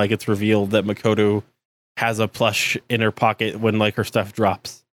 and then like it's revealed that Makoto has a plush in her pocket when like her stuff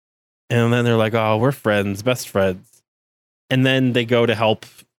drops, and then they're like, oh, we're friends, best friends. And then they go to help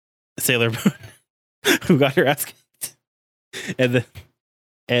Sailor Moon who got her ass kicked,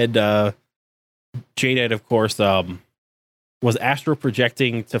 and Jadeite, of course, was astral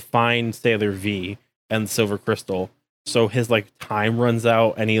projecting to find Sailor V and Silver Crystal, so his like time runs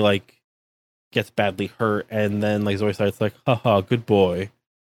out and he like gets badly hurt, and then like Zoisite's like, haha, good boy.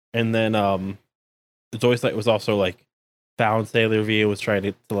 And then Zoisite was also like found Sailor V and was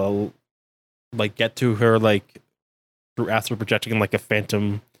trying to like get to her like through astral projecting like a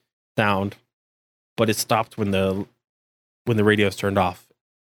phantom sound, but it stopped when the radio's turned off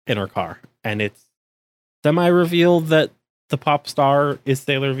in her car, and it's semi revealed that the pop star is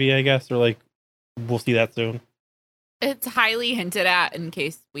Sailor V, I guess, or like we'll see that soon. It's highly hinted at in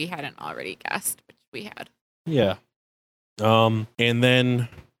case we hadn't already guessed, which we had. Yeah. And then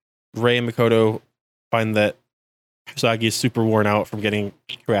Rei and Makoto find that Usagi is super worn out from getting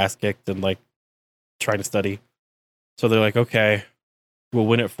her ass kicked and like trying to study. So they're like, okay, we'll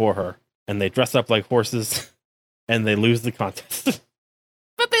win it for her. And they dress up like horses and they lose the contest.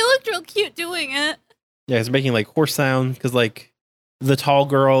 But they looked real cute doing it. Yeah, it's making like horse sound because like the tall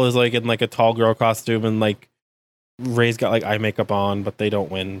girl is like in like a tall girl costume, and like Rei's got like eye makeup on, but they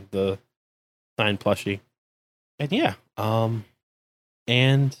don't win the signed plushie. And yeah,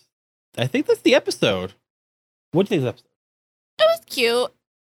 and I think that's the episode. What do you think of the episode? It was cute.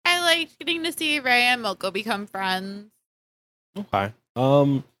 I liked getting to see Rei and Moko become friends. Okay.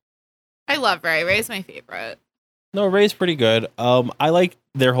 I love Rei. Rei's my favorite. No, Rei's pretty good. I like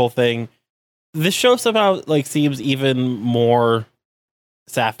their whole thing. This show somehow like seems even more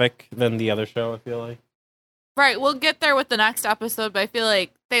sapphic than the other show, I feel like. Right, we'll get there with the next episode, but I feel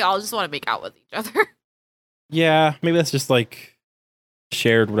like they all just want to make out with each other. Yeah, maybe that's just like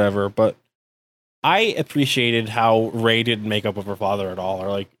shared whatever, but I appreciated how Rei didn't make up with her father at all or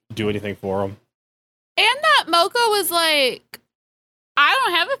like do anything for him. And that Moko was like, I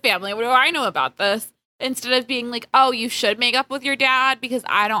don't have a family. What do I know about this? Instead of being like, oh, you should make up with your dad because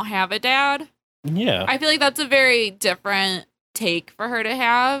I don't have a dad. Yeah. I feel like that's a very different take for her to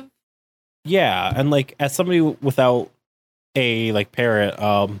have. Yeah, and like as somebody without a like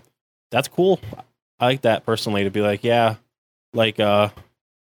parent, that's cool. I like that personally, to be like, yeah, like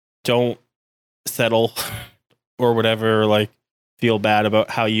don't settle or whatever, or like feel bad about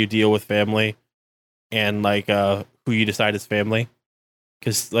how you deal with family and like who you decide is family.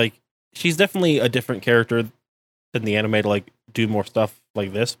 Cause like she's definitely a different character than the anime to like do more stuff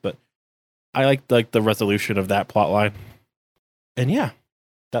like this, but I like the resolution of that plot line. And yeah,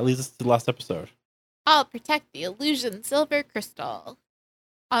 that leads us to the last episode. I'll protect the illusion silver crystal.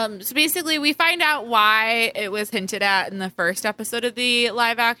 So basically we find out why it was hinted at in the first episode of the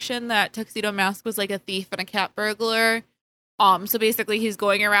live action that Tuxedo Mask was like a thief and a cat burglar. So basically he's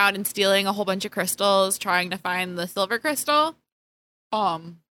going around and stealing a whole bunch of crystals, trying to find the silver crystal.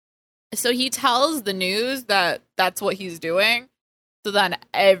 So he tells the news that that's what he's doing. So then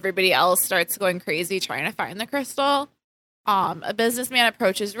everybody else starts going crazy trying to find the crystal. A businessman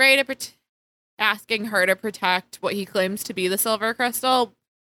approaches Rei asking her to protect what he claims to be the silver crystal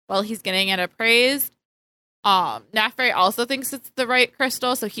while he's getting it appraised. Nafre also thinks it's the right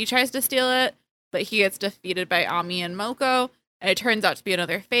crystal, so he tries to steal it, but he gets defeated by Ami and Moko, and it turns out to be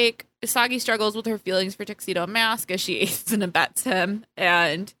another fake. Usagi struggles with her feelings for Tuxedo Mask as she aids and abets him,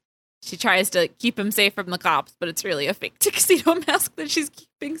 and she tries to keep him safe from the cops, but it's really a fake Tuxedo Mask that she's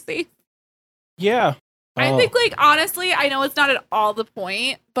keeping safe. Yeah. I think, like, honestly, I know it's not at all the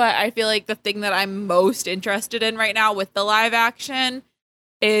point, but I feel like the thing that I'm most interested in right now with the live action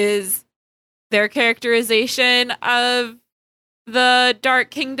is their characterization of the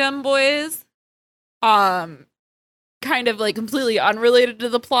Dark Kingdom boys. Kind of, like, completely unrelated to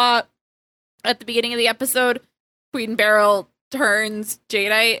the plot. At the beginning of the episode, Queen Beryl turns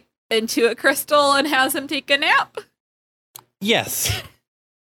Jadeite into a crystal and has him take a nap. Yes.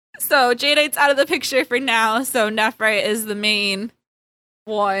 So Jadeite's out of the picture for now, so Nefrite is the main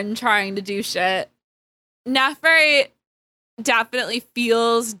one trying to do shit. Nefrite definitely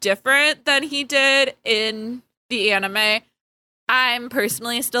feels different than he did in the anime. I'm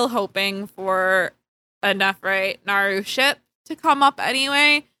personally still hoping for a Nefrite Naru ship to come up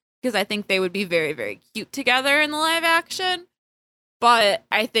anyway, because I think they would be very, very cute together in the live action. But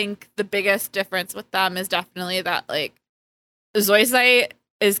I think the biggest difference with them is definitely that, like, Zoisite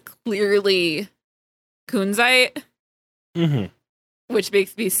is clearly Kunzite, which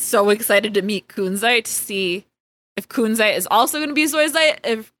makes me so excited to meet Kunzite, to see if Kunzite is also going to be Zoisite,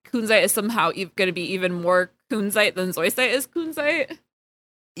 if Kunzite is somehow going to be even more Kunzite than Zoisite is Kunzite.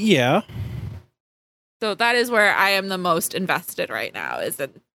 Yeah. So that is where I am the most invested right now, is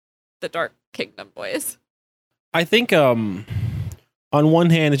in the Dark Kingdom boys. I think on one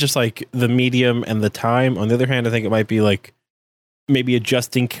hand, it's just like the medium and the time. On the other hand, I think it might be like maybe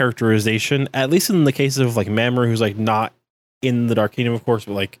adjusting characterization, at least in the case of like Mamoru, who's like not in the Dark Kingdom, of course,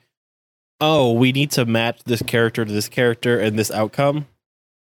 but like, oh, we need to match this character to this character and this outcome.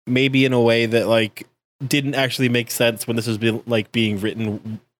 Maybe in a way that like didn't actually make sense when this was being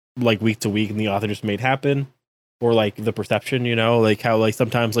written like week to week and the author just made happen, or like the perception, you know, like how like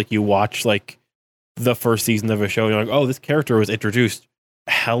sometimes like you watch like the first season of a show and you're like, oh, this character was introduced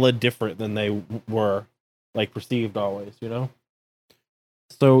hella different than they were like perceived always, you know.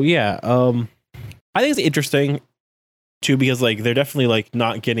 So yeah, I think it's interesting too, because like they're definitely like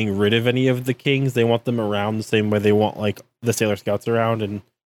not getting rid of any of the kings. They want them around the same way they want like the Sailor Scouts around, and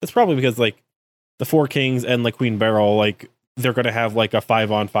it's probably because like the four kings and like Queen Beryl, like they're gonna have like a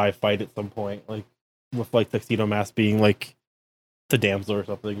 5-on-5 fight at some point, like with like Tuxedo Mask being like the damsel or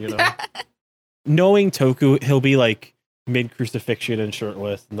something, you know. Knowing Toku, he'll be like mid crucifixion and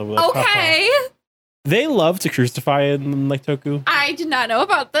shirtless, and they'll be like, okay. haha. They love to crucify in like Toku. I did not know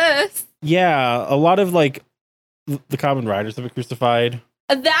about this. Yeah, a lot of like the Kamen Riders have been crucified.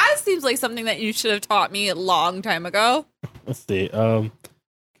 That seems like something that you should have taught me a long time ago. Let's see.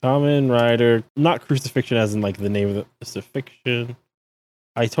 Kamen Rider, not crucifixion as in like the name of the crucifixion.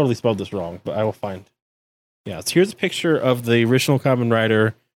 I totally spelled this wrong, but I will find. Yeah, so here's a picture of the original Kamen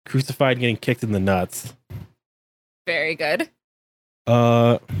Rider crucified, getting kicked in the nuts. Very good.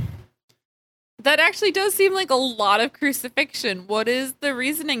 That actually does seem like a lot of crucifixion. What is the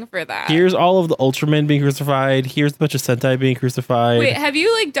reasoning for that? Here's all of the Ultramen being crucified. Here's a bunch of Sentai being crucified. Wait, have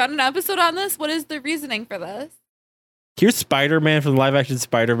you like done an episode on this? What is the reasoning for this? Here's Spider-Man from the live action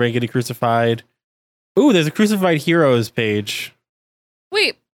Spider-Man getting crucified. Ooh, there's a crucified heroes page.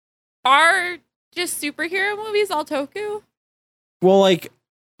 Wait, are just superhero movies all Toku? Well, like,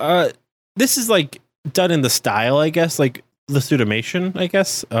 this is like done in the style, I guess, like the Pseudomation, I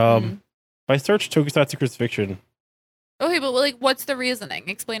guess. If I search Tokusatsu crucifixion. Okay, but like, what's the reasoning?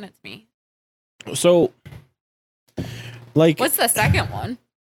 Explain it to me. So, like, what's the second one?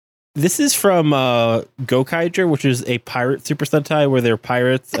 This is from Gokaiger, which is a pirate Super Sentai where they're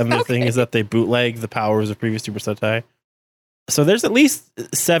pirates, and the thing is that they bootleg the powers of previous Super Sentai. So there's at least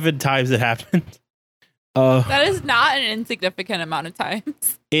 7 times it happened. That is not an insignificant amount of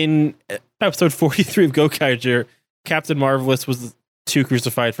times. In episode 43 of Gokaiger, Captain Marvelous was too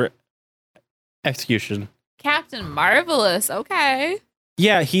crucified for execution. Captain Marvelous, okay.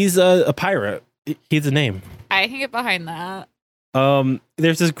 Yeah, he's a pirate. He's a name. I can get behind that.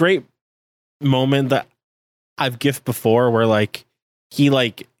 There's this great moment that I've gifted before where like he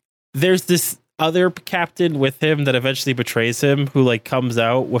like there's this other captain with him that eventually betrays him, who like comes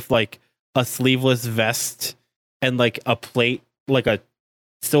out with like a sleeveless vest and like a plate, like a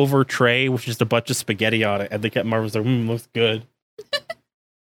silver tray with just a bunch of spaghetti on it, and the Captain Marvel's like, looks good.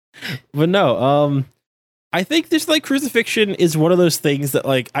 But no, I think this like crucifixion is one of those things that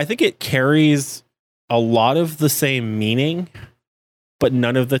like I think it carries a lot of the same meaning, but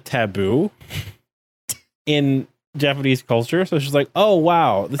none of the taboo in Japanese culture. So it's just like, oh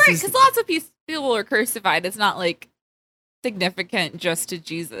wow, this is because lots of people are crucified. It's not like significant just to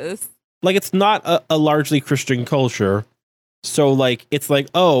Jesus. Like it's not a largely Christian culture. So like it's like,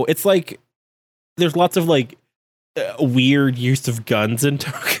 oh, it's like there's lots of like weird use of guns in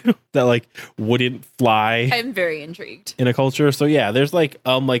Tokyo that like wouldn't fly. I'm very intrigued in a culture. So yeah, there's like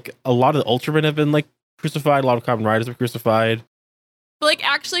a lot of the Ultramen have been like crucified. A lot of Kamen Riders have crucified. But like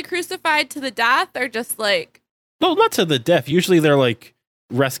actually crucified to the death, or just like no, not to the death. Usually they're like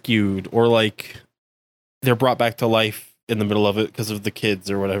rescued or like they're brought back to life in the middle of it because of the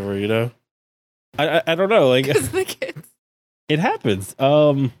kids or whatever. You know, I don't know. Like because the kids. It happens.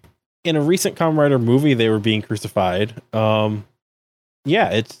 In a recent Kamen Rider movie, they were being crucified. Yeah,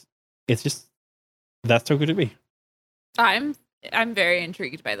 it's just that's Toku to me. I'm very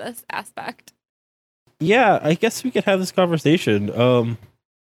intrigued by this aspect. Yeah, I guess we could have this conversation.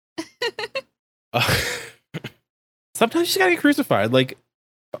 Sometimes you just gotta get crucified. Like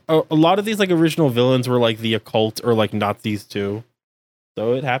a lot of these like original villains were like the occult or like Nazis too,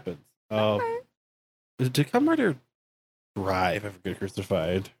 so it happens. Okay. Did Kamen Rider Drive ever get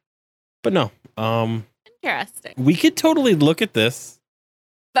crucified? But no, Interesting. we could totally look at this.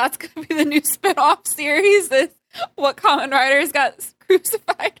 That's going to be the new spin-off series, is what Kamen Riders got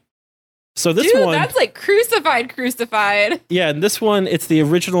crucified. So this Dude, one, that's like crucified. yeah, and this one, it's the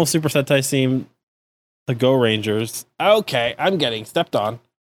original Super Sentai theme, the Go Rangers. Okay, I'm getting stepped on.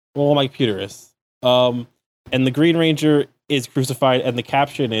 Well, my computer is. And the Green Ranger is crucified, and the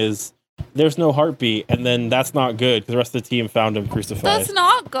caption is, "There's no heartbeat," and then that's not good because the rest of the team found him crucified. That's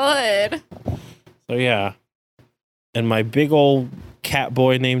not good. So yeah, and my big old cat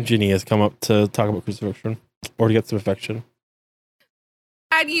boy named Ginny has come up to talk about crucifixion or to get some affection.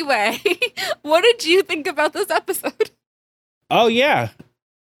 Anyway, what did you think about this episode? Oh yeah,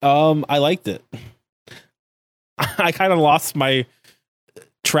 I liked it. I kind of lost my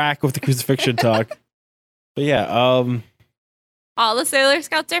track with the crucifixion talk, but yeah, All the Sailor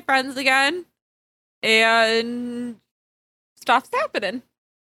Scouts are friends again, and stuff's happening.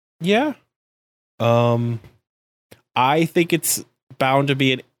 yeah. I think it's bound to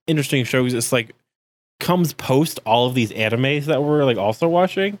be an interesting show because it's like comes post all of these animes that we're like also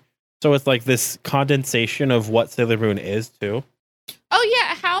watching, so it's like this condensation of what Sailor Moon is too. Oh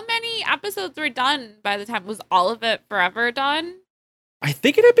yeah, how many episodes were done by the time? Was all of it forever done? I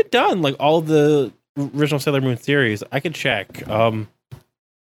think it had been done, like all the original Sailor Moon series. I could check. Because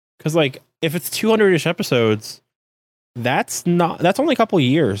like if it's 200-ish episodes, that's only a couple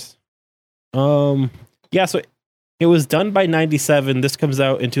years. Yeah, so it was done by 97. This comes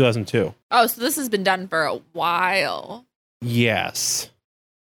out in 2002. Oh, so this has been done for a while. Yes.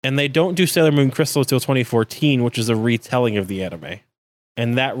 And they don't do Sailor Moon Crystal until 2014, which is a retelling of the anime.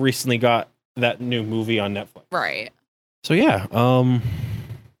 And that recently got that new movie on Netflix. Right. So yeah,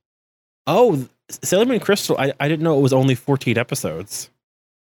 Sailor Moon Crystal, I didn't know it was only 14 episodes.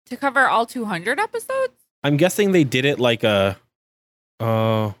 To cover all 200 episodes? I'm guessing they did it like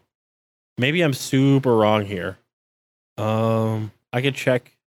maybe I'm super wrong here. I could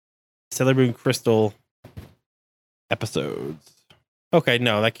check Sailor Moon Crystal episodes. Okay,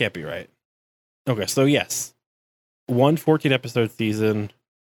 no, that can't be right. Okay, so yes. 14 episode season.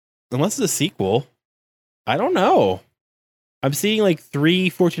 Unless it's a sequel. I don't know. I'm seeing like 3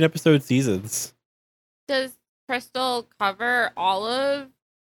 14 episode seasons. Does Crystal cover all of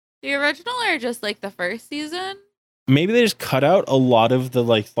the original or just like the first season? Maybe they just cut out a lot of the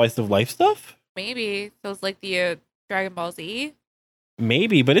like slice of life stuff? Maybe. So it's like the Dragon Ball Z.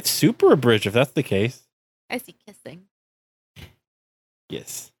 Maybe, but it's super abridged if that's the case. I see kissing.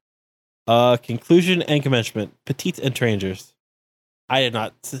 Yes. Conclusion and commencement. Petites and strangers. I did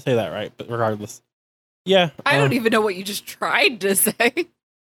not say that right, but regardless. Yeah. I don't even know what you just tried to say.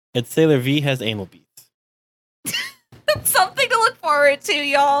 And Sailor V has anal beads. Something to look forward to,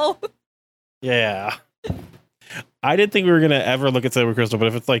 y'all. Yeah. I didn't think we were going to ever look at Sailor Crystal, but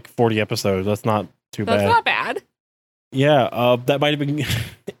if it's like 40 episodes, that's not too bad. That's not bad. Yeah, that might have been...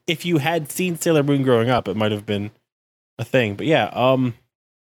 if you had seen Sailor Moon growing up, it might have been a thing. But yeah,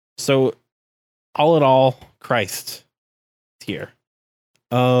 so all in all, Christ is here.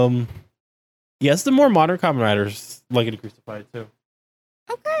 Yes, the more modern Kamen Riders like it crucified too.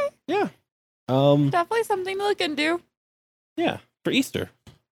 Okay. Yeah. Definitely something to look into. Yeah, for Easter.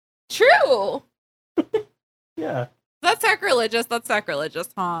 True. Yeah. That's sacrilegious. That's sacrilegious,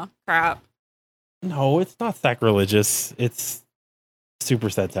 huh? Crap. No, it's not sacrilegious. It's Super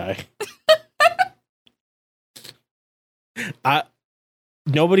Sentai.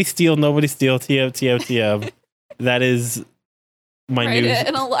 Nobody steal, TM, TM, TM. That is my Write news. it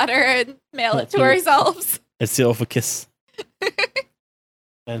in a letter and mail it to ourselves. And seal with a kiss.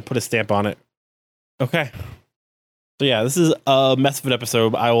 And put a stamp on it. Okay. So yeah, this is a mess of an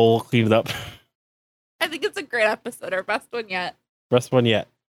episode, but I will clean it up. I think it's a great episode, our best one yet. Best one yet.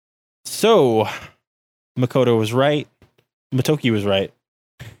 So, Makoto was right. Matoki was right.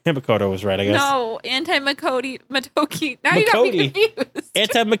 And Makoto was right, I guess. No, Matoki. Now you got me confused.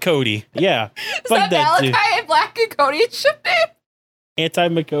 Anti-Makoti. Yeah. Is that Malachi and Black and Cody's ship name?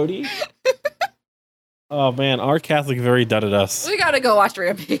 Anti-Makoti? Oh man, our Catholic very done at us. We gotta go watch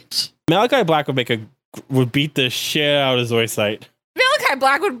Rampage. Malachi Black would beat the shit out of Zoisite. Malachi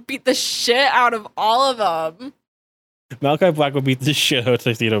Black would beat the shit out of all of them. Malachi Black would beat the shit out of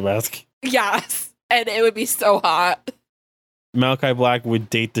Tuxedo Mask. Yes, and it would be so hot. Malachi Black would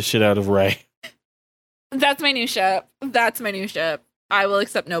date the shit out of Ray. That's my new ship. I will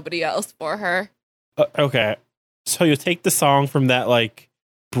accept nobody else for her. Okay. So you take the song from that, like,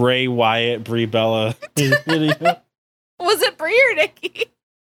 Bray Wyatt, Brie Bella video? Was it Brie or Nikki?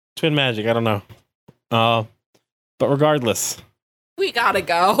 Twin Magic, I don't know. But regardless. We gotta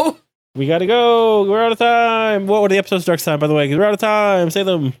go. We gotta go. We're out of time. What were the episodes Dark Time, by the way? 'Cause we're out of time. Say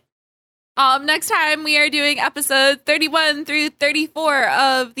them. Next time we are doing episode 31 through 34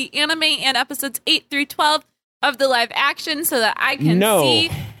 of the anime and episodes 8 through 12 of the live action so that I can see.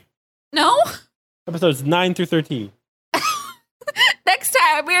 No? Episodes 9 through 13. Next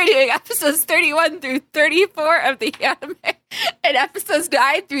time we are doing episodes 31 through 34 of the anime and episodes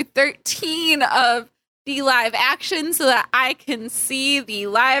 9 through 13 of the live action so that I can see the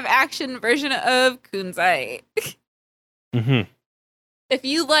live action version of Kunzite. Mm-hmm. If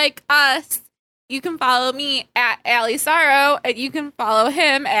you like us, you can follow me at Ali Sorrow, and you can follow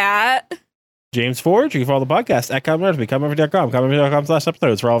him at James Forge. You can follow the podcast at CommonMurphy, CommonMurphy.com,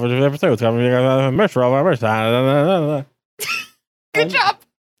 CommonMurphy.com/episodes for all of our episodes, CommonMurphy merch for all of our merch. Good job.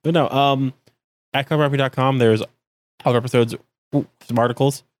 But no, at CommonMurphy.com, there's all the episodes, some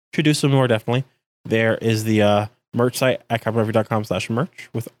articles. Should do some more, definitely. There is the merch site at CommonMurphy.com/merch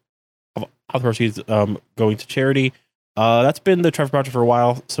with all the proceeds going to charity. That's been the Trevor Project for a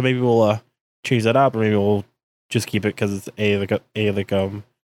while, so maybe we'll change that up, or maybe we'll just keep it because it's a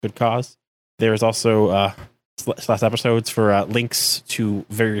good cause. There's also slash episodes for links to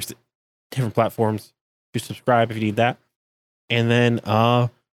various different platforms to subscribe if you need that. And then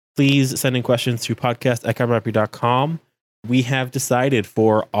please send in questions to podcast@commonrider.com. We have decided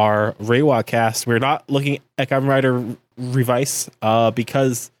for our Reiwa cast, we're not looking at Kamen Rider Revice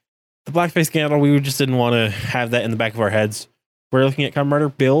because the blackface scandal, we just didn't want to have that in the back of our heads. We're looking at Kamen Rider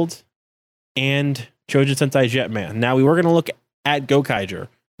Build and Chojin Sentai Jetman. Now, we were going to look at Gokaiger,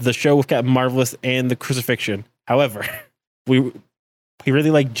 the show with Captain Marvelous and the Crucifixion. However, we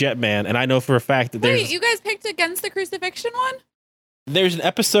really like Jetman, and I know for a fact that Wait, you guys picked against the Crucifixion one? There's an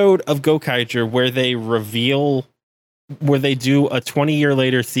episode of Gokaiger where they do a 20-year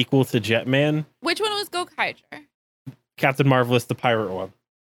later sequel to Jetman. Which one was Gokaiger? Captain Marvelous, the pirate one.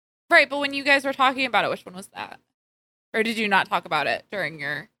 Right, but when you guys were talking about it, which one was that? Or did you not talk about it during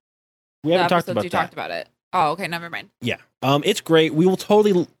your... We haven't talked about you that. Talked about it. Oh, okay, never mind. Yeah. It's great. We will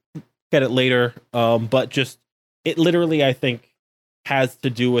totally get it later. But just, it literally, I think, has to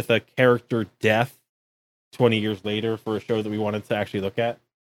do with a character death 20 years later for a show that we wanted to actually look at.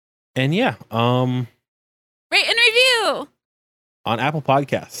 And yeah. Rate and review! On Apple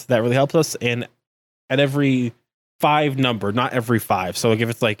Podcasts. That really helps us. And at every 5 number, not every 5. So like if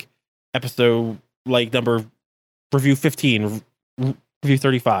it's like episode, like number, review 15, review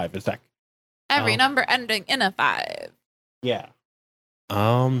 35, it's like every number ending in a 5. Yeah.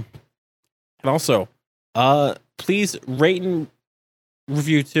 And also, please rate and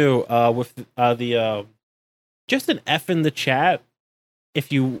review too, with the just an F in the chat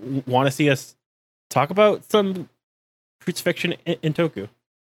if you want to see us talk about some crucifixion in Toku.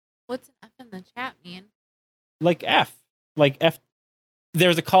 What's an F in the chat mean? Like F.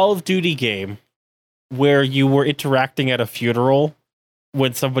 There's a Call of Duty game where you were interacting at a funeral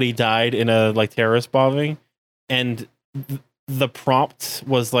when somebody died in a terrorist bombing, and the prompt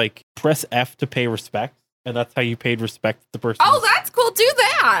was like press F to pay respect, and that's how you paid respect to the person. Oh, that's cool. Do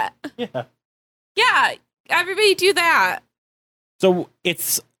that. Yeah. Yeah, everybody do that. So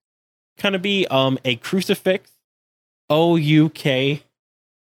it's gonna be a crucifix OUK.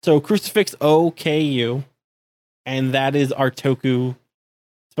 So crucifix OKU, and that is our Toku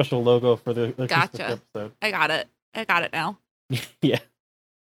special logo for the Gotcha. episode. I got it now. Yeah.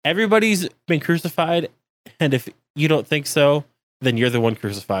 Everybody's been crucified, and if you don't think so, then you're the one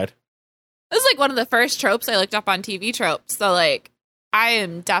crucified. This is like one of the first tropes I looked up on TV Tropes, so I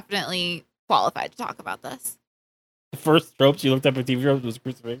am definitely qualified to talk about this. The first tropes you looked up at TV tropes was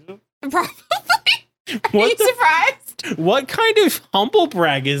crucifixion? Probably. What Are you surprised? What kind of humble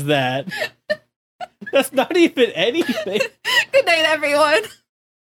brag is that? That's not even anything. Good night, everyone.